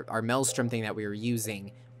mean, for our Maelstrom thing that we were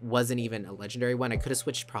using wasn't even a legendary one. I could have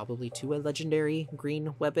switched probably to a legendary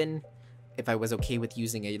green weapon if I was okay with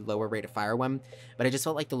using a lower rate of fire one, but I just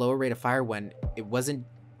felt like the lower rate of fire one, it wasn't,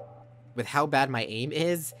 with how bad my aim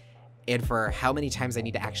is, and for how many times I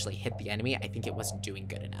need to actually hit the enemy, I think it wasn't doing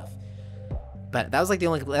good enough. But that was like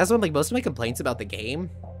that's when like most of my complaints about the game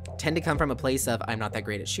tend to come from a place of I'm not that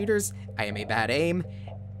great at shooters, I am a bad aim,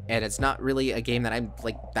 and it's not really a game that I'm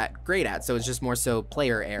like that great at, so it's just more so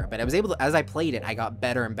player error. But I was able to, as I played it, I got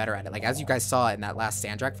better and better at it. Like as you guys saw in that last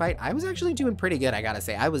Sandrak fight, I was actually doing pretty good, I gotta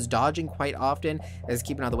say. I was dodging quite often, I was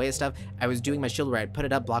keeping out of the way of stuff. I was doing my shield where I'd put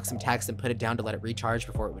it up, block some attacks, and put it down to let it recharge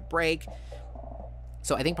before it would break.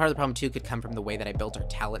 So I think part of the problem too could come from the way that I built our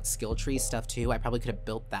talent skill tree stuff too. I probably could have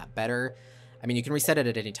built that better. I mean, you can reset it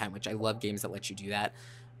at any time, which I love games that let you do that.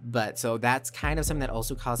 But so that's kind of something that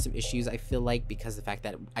also caused some issues, I feel like, because the fact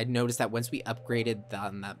that I noticed that once we upgraded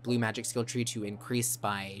that blue magic skill tree to increase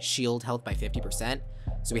my shield health by 50%,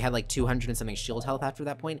 so we had like 200 and something shield health after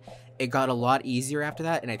that point, it got a lot easier after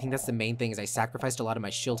that. And I think that's the main thing, is I sacrificed a lot of my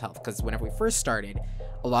shield health, because whenever we first started,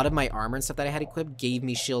 a lot of my armor and stuff that I had equipped gave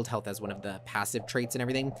me shield health as one of the passive traits and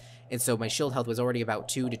everything. And so my shield health was already about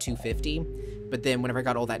 2 to 250. But then whenever I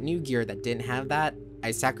got all that new gear that didn't have that,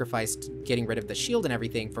 I sacrificed getting rid of the shield and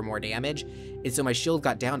everything for more damage. And so my shield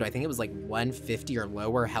got down to, I think it was like 150 or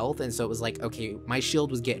lower health. And so it was like, okay, my shield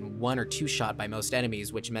was getting 1 or 2 shot by most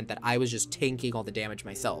enemies, which meant that I was just tanking all the damage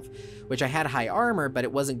myself, which I had high armor, but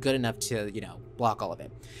it wasn't good enough to, you know, block all of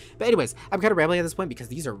it. But anyways, I'm kind of rambling at this point because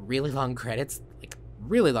these are really long credits, like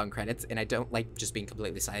really long credits. And I don't like just being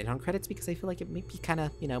completely silent on credits because I feel like it may be kind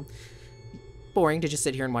of, you know, boring to just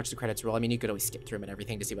sit here and watch the credits roll. I mean, you could always skip through them and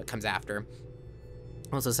everything to see what comes after.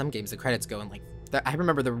 Also, some games, the credits go in like... I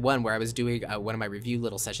remember the one where I was doing one of my review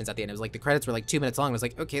little sessions at the end. It was like the credits were like 2 minutes long. I was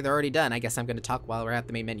like, okay, they're already done. I guess I'm going to talk while we're at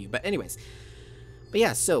the main menu. But anyways. But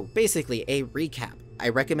yeah, so basically a recap. I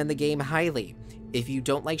recommend the game highly. If you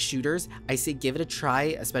don't like shooters, I say give it a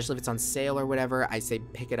try, especially if it's on sale or whatever. I say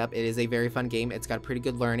pick it up. It is a very fun game. It's got a pretty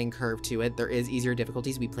good learning curve to it. There is easier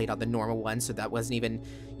difficulties. We played on the normal one, so that wasn't even,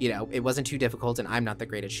 you know, it wasn't too difficult, and I'm not that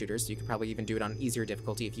great at shooters, so you could probably even do it on easier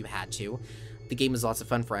difficulty if you had to. The game is lots of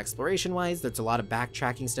fun for exploration-wise. There's a lot of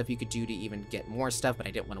backtracking stuff you could do to even get more stuff, but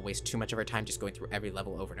I didn't want to waste too much of our time just going through every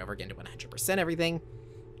level over and over again to 100% everything.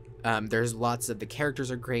 There's lots of, the characters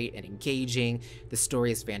are great and engaging. The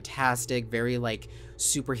story is fantastic, very like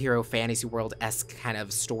superhero fantasy world-esque kind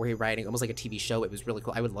of story writing, almost like a TV show. It was really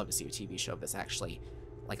cool. I would love to see a TV show of this, actually.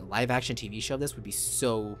 Like a live-action TV show of this would be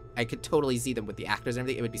so... I could totally see them with the actors and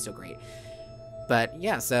everything. It would be so great. But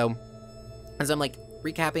yeah, so as I'm like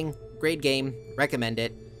recapping, great game, recommend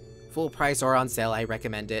it. Full price or on sale, I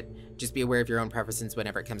recommend it. Just be aware of your own preferences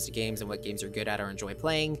whenever it comes to games and what games you're good at or enjoy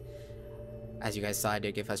playing. As you guys saw, I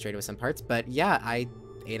did get frustrated with some parts, but yeah, 8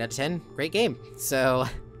 out of 10, great game. So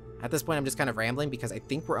at this point, I'm just kind of rambling because I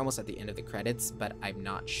think we're almost at the end of the credits, but I'm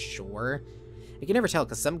not sure. You can never tell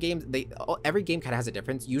because some games, every game kind of has a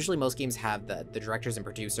difference. Usually most games have the directors and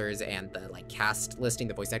producers and the like cast listing,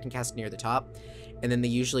 the voice acting cast near the top. And then they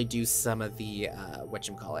usually do some of the,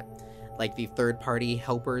 whatchamacallit, like the third-party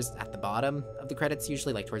helpers at the bottom of the credits,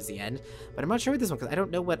 usually like towards the end. But I'm not sure with this one because I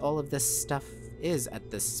don't know what all of this stuff is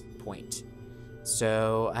at this point.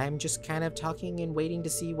 So I'm just kind of talking and waiting to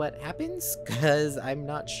see what happens, because I'm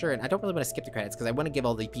not sure. And I don't really want to skip the credits, because I want to give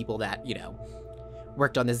all the people that, you know,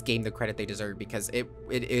 worked on this game the credit they deserve, because it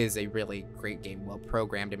is a really great game, well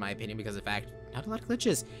programmed in my opinion, because of the fact not a lot of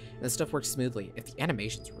glitches and the stuff works smoothly. If the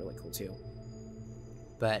animations were really cool too.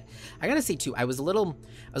 But I gotta say too, I was a little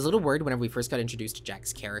worried whenever we first got introduced to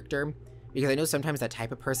Jack's character, because I know sometimes that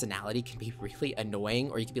type of personality can be really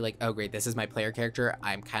annoying, or you could be like, oh great, this is my player character,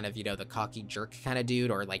 I'm kind of, you know, the cocky jerk kind of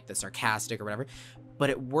dude, or like the sarcastic or whatever. But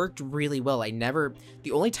it worked really well.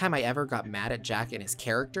 The only time I ever got mad at Jack and his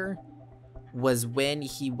character was when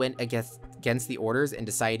he went against the orders and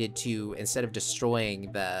decided to, instead of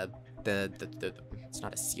destroying the it's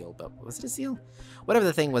not a seal, but was it a seal? Whatever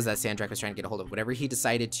the thing was that Sandrak was trying to get a hold of, whenever he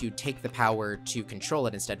decided to take the power to control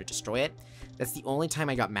it instead of destroy it, that's the only time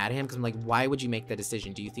I got mad at him, because I'm like, why would you make that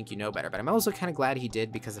decision? Do you think you know better? But I'm also kind of glad he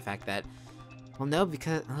did, because of the fact that, well, no,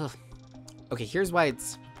 because, ugh. Okay, here's why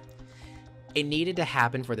it needed to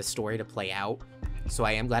happen for the story to play out. So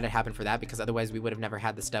I am glad it happened for that, because otherwise we would have never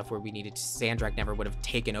had the stuff where we needed to, Sandrak never would have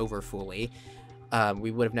taken over fully.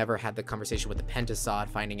 We would have never had the conversation with the Pentasod,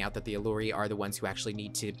 finding out that the Alluri are the ones who actually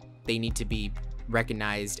need to be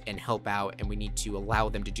recognized and help out, and we need to allow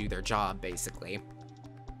them to do their job, basically.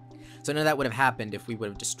 So none of that would have happened if we would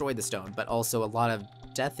have destroyed the stone, but also a lot of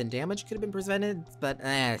death and damage could have been prevented, but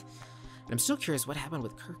And I'm still curious what happened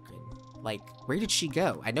with Kirkin. Like, where did she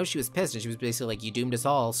go? I know she was pissed, and she was basically like, you doomed us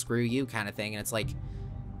all, screw you, kind of thing, and it's like,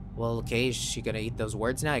 well, okay, is she gonna eat those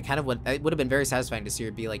words now? It would have been very satisfying to see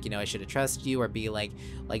her be like, you know, I should have trusted you, or be like,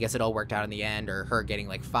 well, I guess it all worked out in the end, or her getting,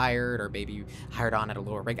 like, fired, or maybe hired on at a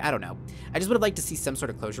lower rank. I don't know. I just would have liked to see some sort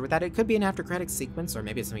of closure with that. It could be an after credits sequence, or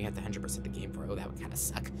maybe it's something you have to 100% the game for. Oh, that would kind of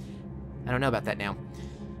suck. I don't know about that now.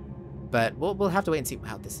 But we'll have to wait and see.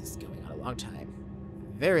 Wow, this is going on a long time.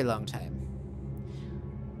 Very long time.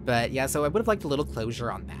 But yeah, so I would have liked a little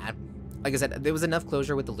closure on that. Like I said, there was enough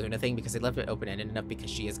closure with the Luna thing, because they left it open-ended enough, because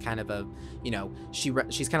she is kind of a, you know, she's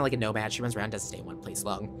kind of like a nomad. She runs around, doesn't stay in one place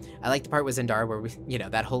long. I like the part with Zendar where we, you know,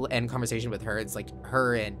 that whole end conversation with her, it's like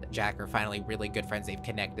her and Jack are finally really good friends. They've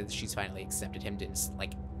connected. She's finally accepted him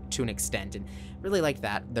to an extent, and really like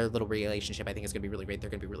that. Their little relationship, I think, is going to be really great. They're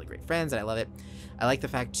going to be really great friends, and I love it. I like the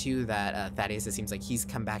fact, too, that Thaddeus, it seems like he's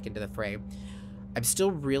come back into the fray. I'm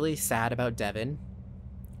still really sad about Devin.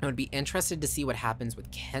 I would be interested to see what happens with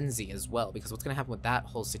Kenzie as well, because what's going to happen with that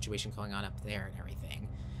whole situation going on up there and everything.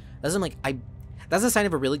 That's a sign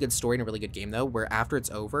of a really good story and a really good game, though, where after it's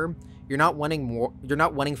over, you're not wanting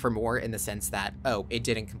for more, in the sense that, oh, it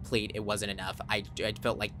didn't complete, it wasn't enough. I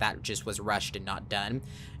felt like that just was rushed and not done.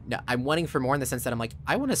 No, I'm wanting for more in the sense that I'm like,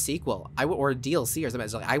 I want a sequel, or a DLC or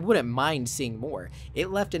something. I wouldn't mind seeing more. It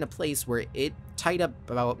left in a place where it tied up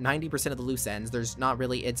about 90% of the loose ends. There's not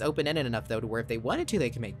really, it's open-ended enough, though, to where if they wanted to, they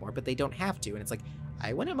can make more, but they don't have to. And it's like,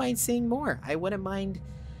 I wouldn't mind seeing more. I wouldn't mind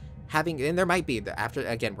having, and there might be, after,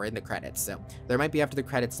 again, we're in the credits, so there might be after the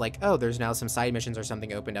credits, like, oh, there's now some side missions or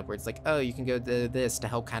something opened up where it's like, oh, you can go to this to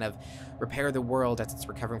help kind of repair the world as it's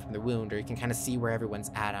recovering from the wound, or you can kind of see where everyone's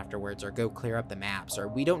at afterwards, or go clear up the maps, or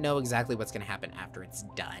we don't know exactly what's going to happen after it's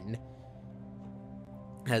done,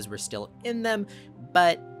 because we're still in them.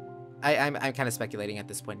 But I'm kind of speculating at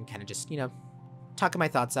this point, and kind of just, you know, talking my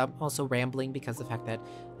thoughts out, also rambling, because the fact that,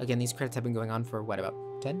 again, these credits have been going on for, what,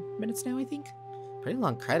 about 10 minutes now, I think? Pretty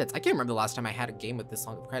long credits. I can't remember the last time I had a game with this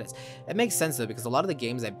long of credits. It makes sense, though, because a lot of the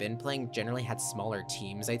games I've been playing generally had smaller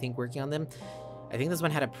teams, I think, working on them. I think this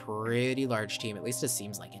one had a pretty large team. At least it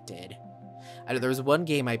seems like it did. I know there was one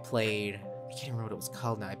game I played. I can't remember what it was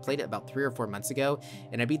called now. I played it about 3 or 4 months ago,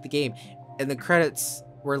 and I beat the game. And the credits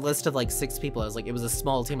were a list of, like, 6 people. I was like, it was a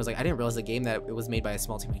small team. I was like, I didn't realize the game that it was made by a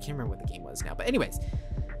small team. I can't remember what the game was now. But anyways.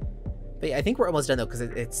 But yeah, I think we're almost done, though, because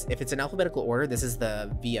if it's in alphabetical order, this is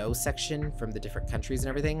the VO section from the different countries and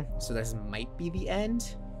everything. So this might be the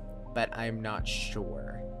end, but I'm not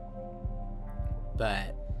sure.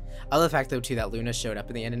 But I love the fact, though, too, that Luna showed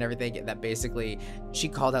up in the end and everything, that basically she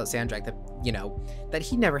called out Sandrak that, you know, that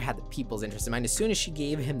he never had the people's interest in mind. As soon as she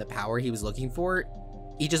gave him the power he was looking for,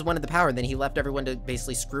 he just wanted the power, and then he left everyone to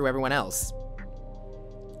basically screw everyone else.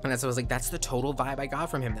 And so I was like, that's the total vibe I got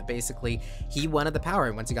from him, that basically he wanted the power,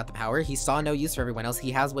 and once he got the power, he saw no use for everyone else. He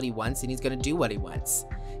has what he wants, and he's going to do what he wants.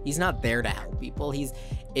 He's not there to help people.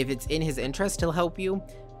 If it's in his interest, he'll help you,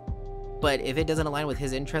 but if it doesn't align with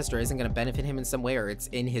his interest or isn't going to benefit him in some way, or it's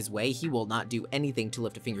in his way, he will not do anything to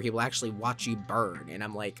lift a finger. He will actually watch you burn. And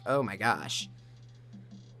I'm like, oh my gosh.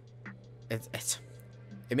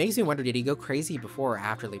 It makes me wonder, did he go crazy before or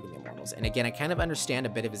after leaving the Immortals? And again, I kind of understand a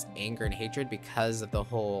bit of his anger and hatred because of the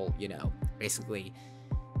whole, you know, basically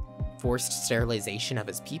forced sterilization of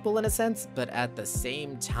his people in a sense, but at the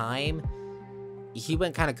same time, he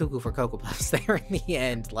went kind of cuckoo for Cocoa Puffs there in the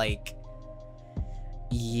end. Like,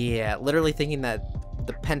 yeah, literally thinking that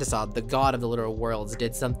the Pentasod, the god of the literal worlds,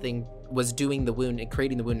 did something, was doing the wound and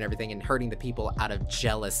creating the wound and everything and hurting the people out of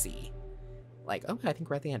jealousy. Like, okay, I think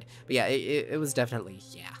we're at the end. But yeah, it was definitely,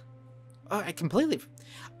 yeah. Oh, I totally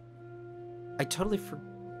forgot.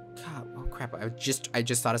 Oh crap, I just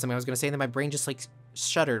thought of something I was gonna say and then my brain just like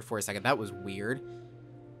shuddered for a second. That was weird.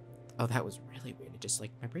 Oh, that was really weird. It just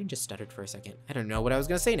like, my brain just stuttered for a second. I don't know what I was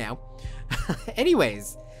gonna say now.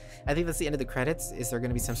 Anyways, I think that's the end of the credits. Is there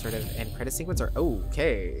gonna be some sort of end credit sequence or,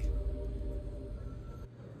 okay.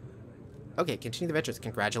 Okay, continue the adventures.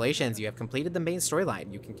 Congratulations, you have completed the main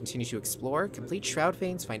storyline. You can continue to explore, complete Shroud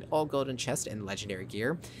Veins, find all golden chests and legendary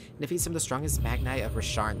gear, and defeat some of the strongest Magni of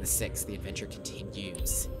Rasharn the Sixth. The adventure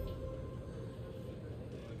continues.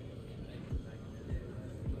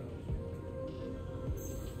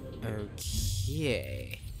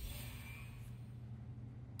 Okay.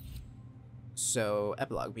 So,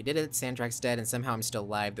 epilogue. We did it, Sandrak's dead, and somehow I'm still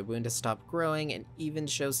alive. The wound has stopped growing and even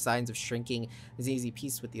shows signs of shrinking. There's an easy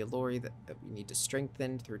piece with the Allure that we need to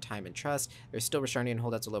strengthen through time and trust. There's still Rasharnian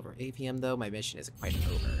holdouts all over Avium, though. My mission isn't quite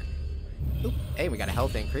over. Oop, hey, we got a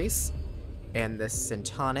health increase. And the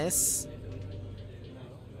Centaunis.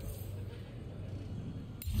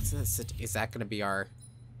 What's this? Is that going to be our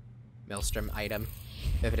Maelstrom item?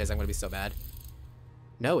 If it is, I'm going to be so bad.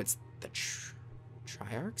 No, it's the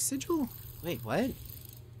Triarch Sigil? Wait, what?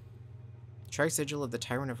 Triarch Sigil of the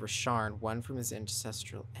Tyrant of Rasharn, one from his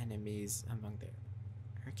ancestral enemies among their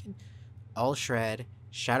American. All Shred,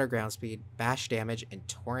 Shatter Ground Speed, Bash Damage, and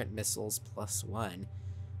Torrent Missiles +1.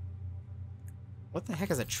 What the heck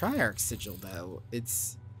is a Triarch Sigil, though?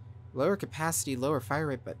 It's lower capacity, lower fire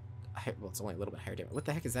rate, but... well, it's only a little bit higher damage. What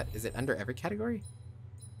the heck is that? Is it under every category?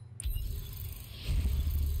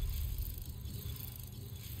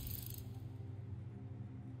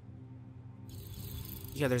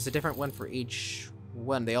 Yeah, there's a different one for each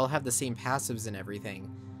one. They all have the same passives and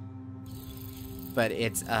everything. But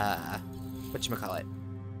it's, whatchamacallit?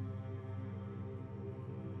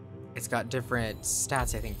 It's got different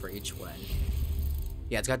stats, I think, for each one.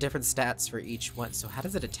 Yeah, it's got different stats for each one. So how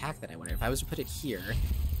does it attack then, I wonder? If I was to put it here...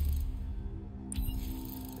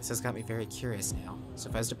 This has got me very curious now. So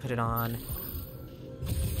if I was to put it on...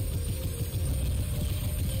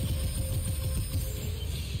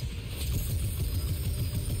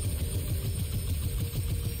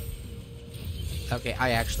 Okay,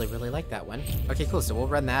 I actually really like that one. Okay, cool, so we'll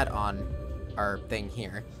run that on our thing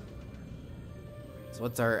here. So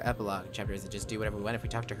what's our epilogue chapter? Is it just do whatever we want? If we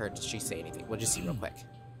talk to her, does she say anything? We'll just see real quick.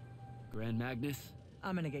 Grand Magnus?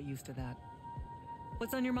 I'm gonna get used to that.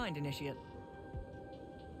 What's on your mind, Initiate?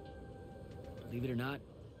 Believe it or not,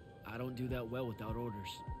 I don't do that well without orders.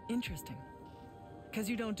 Interesting. Because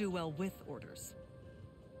you don't do well with orders.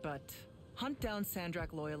 But hunt down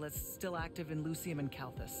Sandrak loyalists still active in Lucium and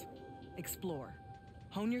Kalthus. Explore.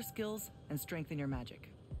 Hone your skills and strengthen your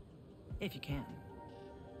magic. If you can.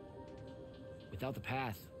 Without the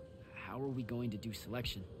path, how are we going to do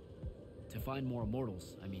selection? To find more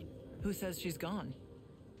immortals, I mean. Who says she's gone?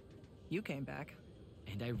 You came back.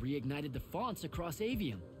 And I reignited the fonts across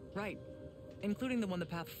Aveum. Right. Including the one the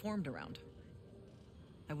path formed around.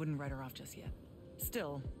 I wouldn't write her off just yet.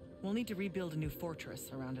 Still, we'll need to rebuild a new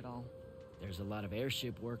fortress around it all. There's a lot of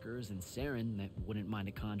airship workers in Saren that wouldn't mind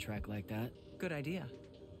a contract like that. Good idea.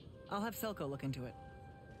 I'll have Selko look into it.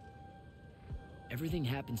 Everything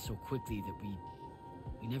happened so quickly that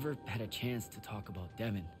we never had a chance to talk about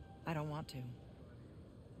Devon. I don't want to.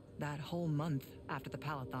 That whole month after the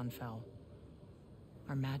Palathon fell.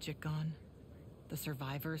 Our magic gone. The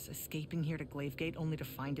survivors escaping here to Glavegate only to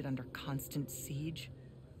find it under constant siege.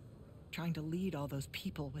 Trying to lead all those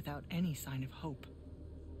people without any sign of hope.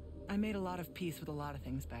 I made a lot of peace with a lot of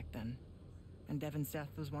things back then, and Devon's death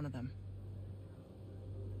was one of them.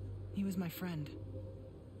 He was my friend.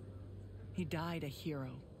 He died a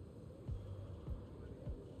hero.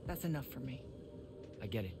 That's enough for me. I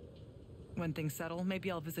get it. When things settle, maybe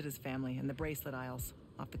I'll visit his family in the Bracelet Isles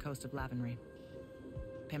off the coast of Lavenry.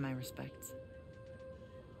 Pay my respects.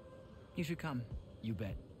 You should come. You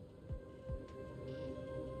bet.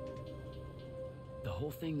 The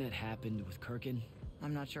whole thing that happened with Kirkin...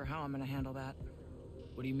 I'm not sure how I'm gonna handle that.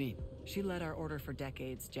 What do you mean? She led our order for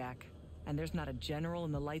decades, Jack. And there's not a general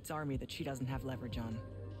in the Light's army that she doesn't have leverage on.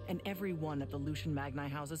 And every one of the Lucian Magni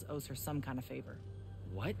houses owes her some kind of favor.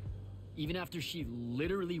 What? Even after she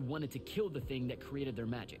literally wanted to kill the thing that created their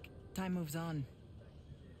magic? Time moves on.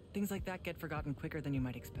 Things like that get forgotten quicker than you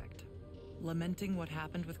might expect. Lamenting what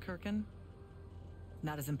happened with Kirkin?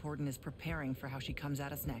 Not as important as preparing for how she comes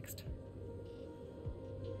at us next.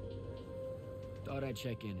 Thought I'd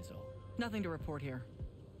check in is all. Nothing to report here.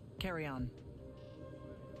 Carry on.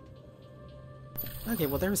 Okay,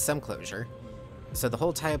 well, there was some closure. So the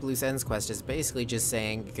whole tie up loose ends quest is basically just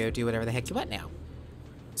saying, go do whatever the heck you want now.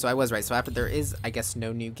 So I was right. So after there is, I guess,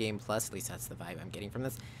 no new game plus, at least that's the vibe I'm getting from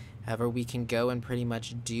this. However, we can go and pretty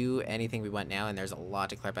much do anything we want now, and there's a lot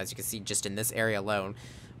to clear up. As you can see, just in this area alone,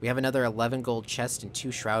 we have another 11 gold chests and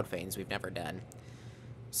 2 shroud veins we've never done.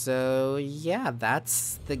 So yeah,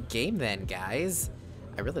 that's the game then, guys.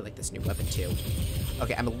 I really like this new weapon too.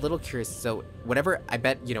 Okay, I'm a little curious. So whatever, I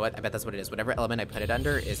bet, you know what, I bet that's what it is. Whatever element I put it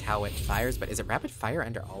under is how it fires, but is it rapid fire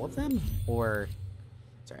under all of them? Or,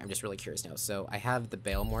 sorry, I'm just really curious now. So I have the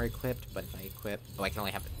Balemore equipped, but if I equip, oh, I can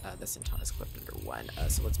only have the Centaunas equipped under one.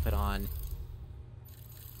 So let's put on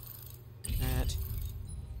that.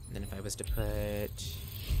 And then if I was to put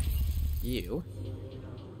you.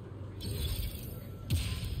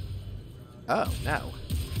 Oh, no.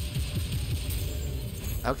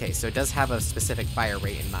 Okay, so it does have a specific fire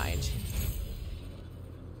rate in mind.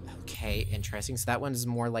 Okay, interesting. So that one's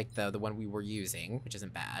more like the one we were using, which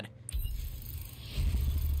isn't bad.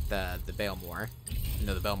 The Balemore.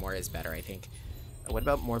 No, the Balemore is better, I think. What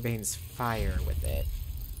about Morbane's fire with it?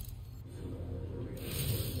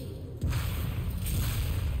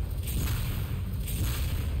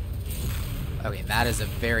 Okay, that is a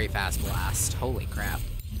very fast blast. Holy crap.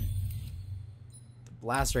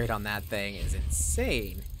 Blast rate on that thing is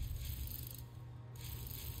insane.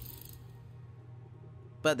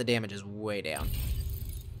 But the damage is way down.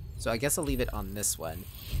 So I guess I'll leave it on this one.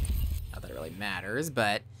 Not that it really matters,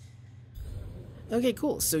 but... Okay,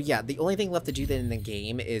 cool. So yeah, the only thing left to do then in the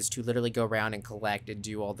game is to literally go around and collect and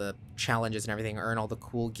do all the challenges and everything, earn all the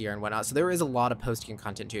cool gear and whatnot. So there is a lot of post-game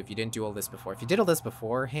content too if you didn't do all this before. If you did all this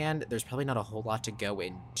beforehand, there's probably not a whole lot to go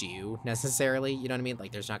and do necessarily, you know what I mean?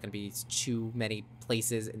 Like there's not going to be too many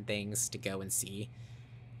places and things to go and see.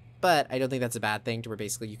 But I don't think that's a bad thing to where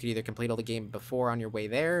basically you could either complete all the game before on your way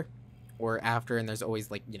there, or after, and there's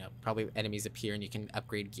always, like, you know, probably enemies appear and you can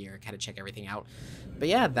upgrade gear, kind of check everything out. But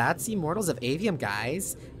yeah, that's Immortals of Aveum,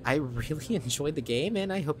 guys. I really enjoyed the game,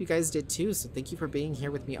 and I hope you guys did too, so thank you for being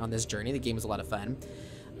here with me on this journey. The game was a lot of fun.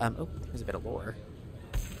 Oh, there's a bit of lore.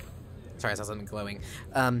 Sorry, I saw something glowing.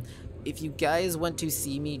 If you guys want to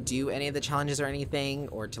see me do any of the challenges or anything,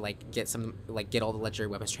 or to like get all the legendary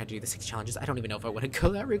weapons, try to do the 6 challenges, I don't even know if I want to go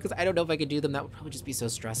that route because I don't know if I could do them. That would probably just be so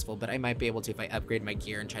stressful, but I might be able to if I upgrade my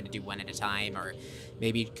gear and try to do one at a time, or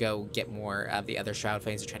maybe go get more of the other shroud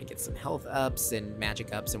veins to try to get some health ups and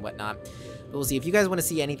magic ups and whatnot. But we'll see. If you guys want to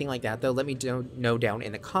see anything like that though, let me know down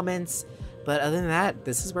in the comments. But other than that,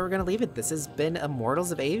 this is where we're going to leave it. This has been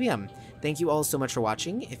Immortals of Aveum. Thank you all so much for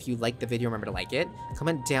watching. If you liked the video, remember to like it.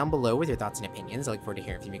 Comment down below with your thoughts and opinions. I look forward to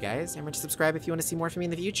hearing from you guys. And remember to subscribe if you want to see more from me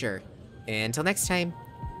in the future. Until next time,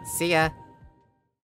 see ya!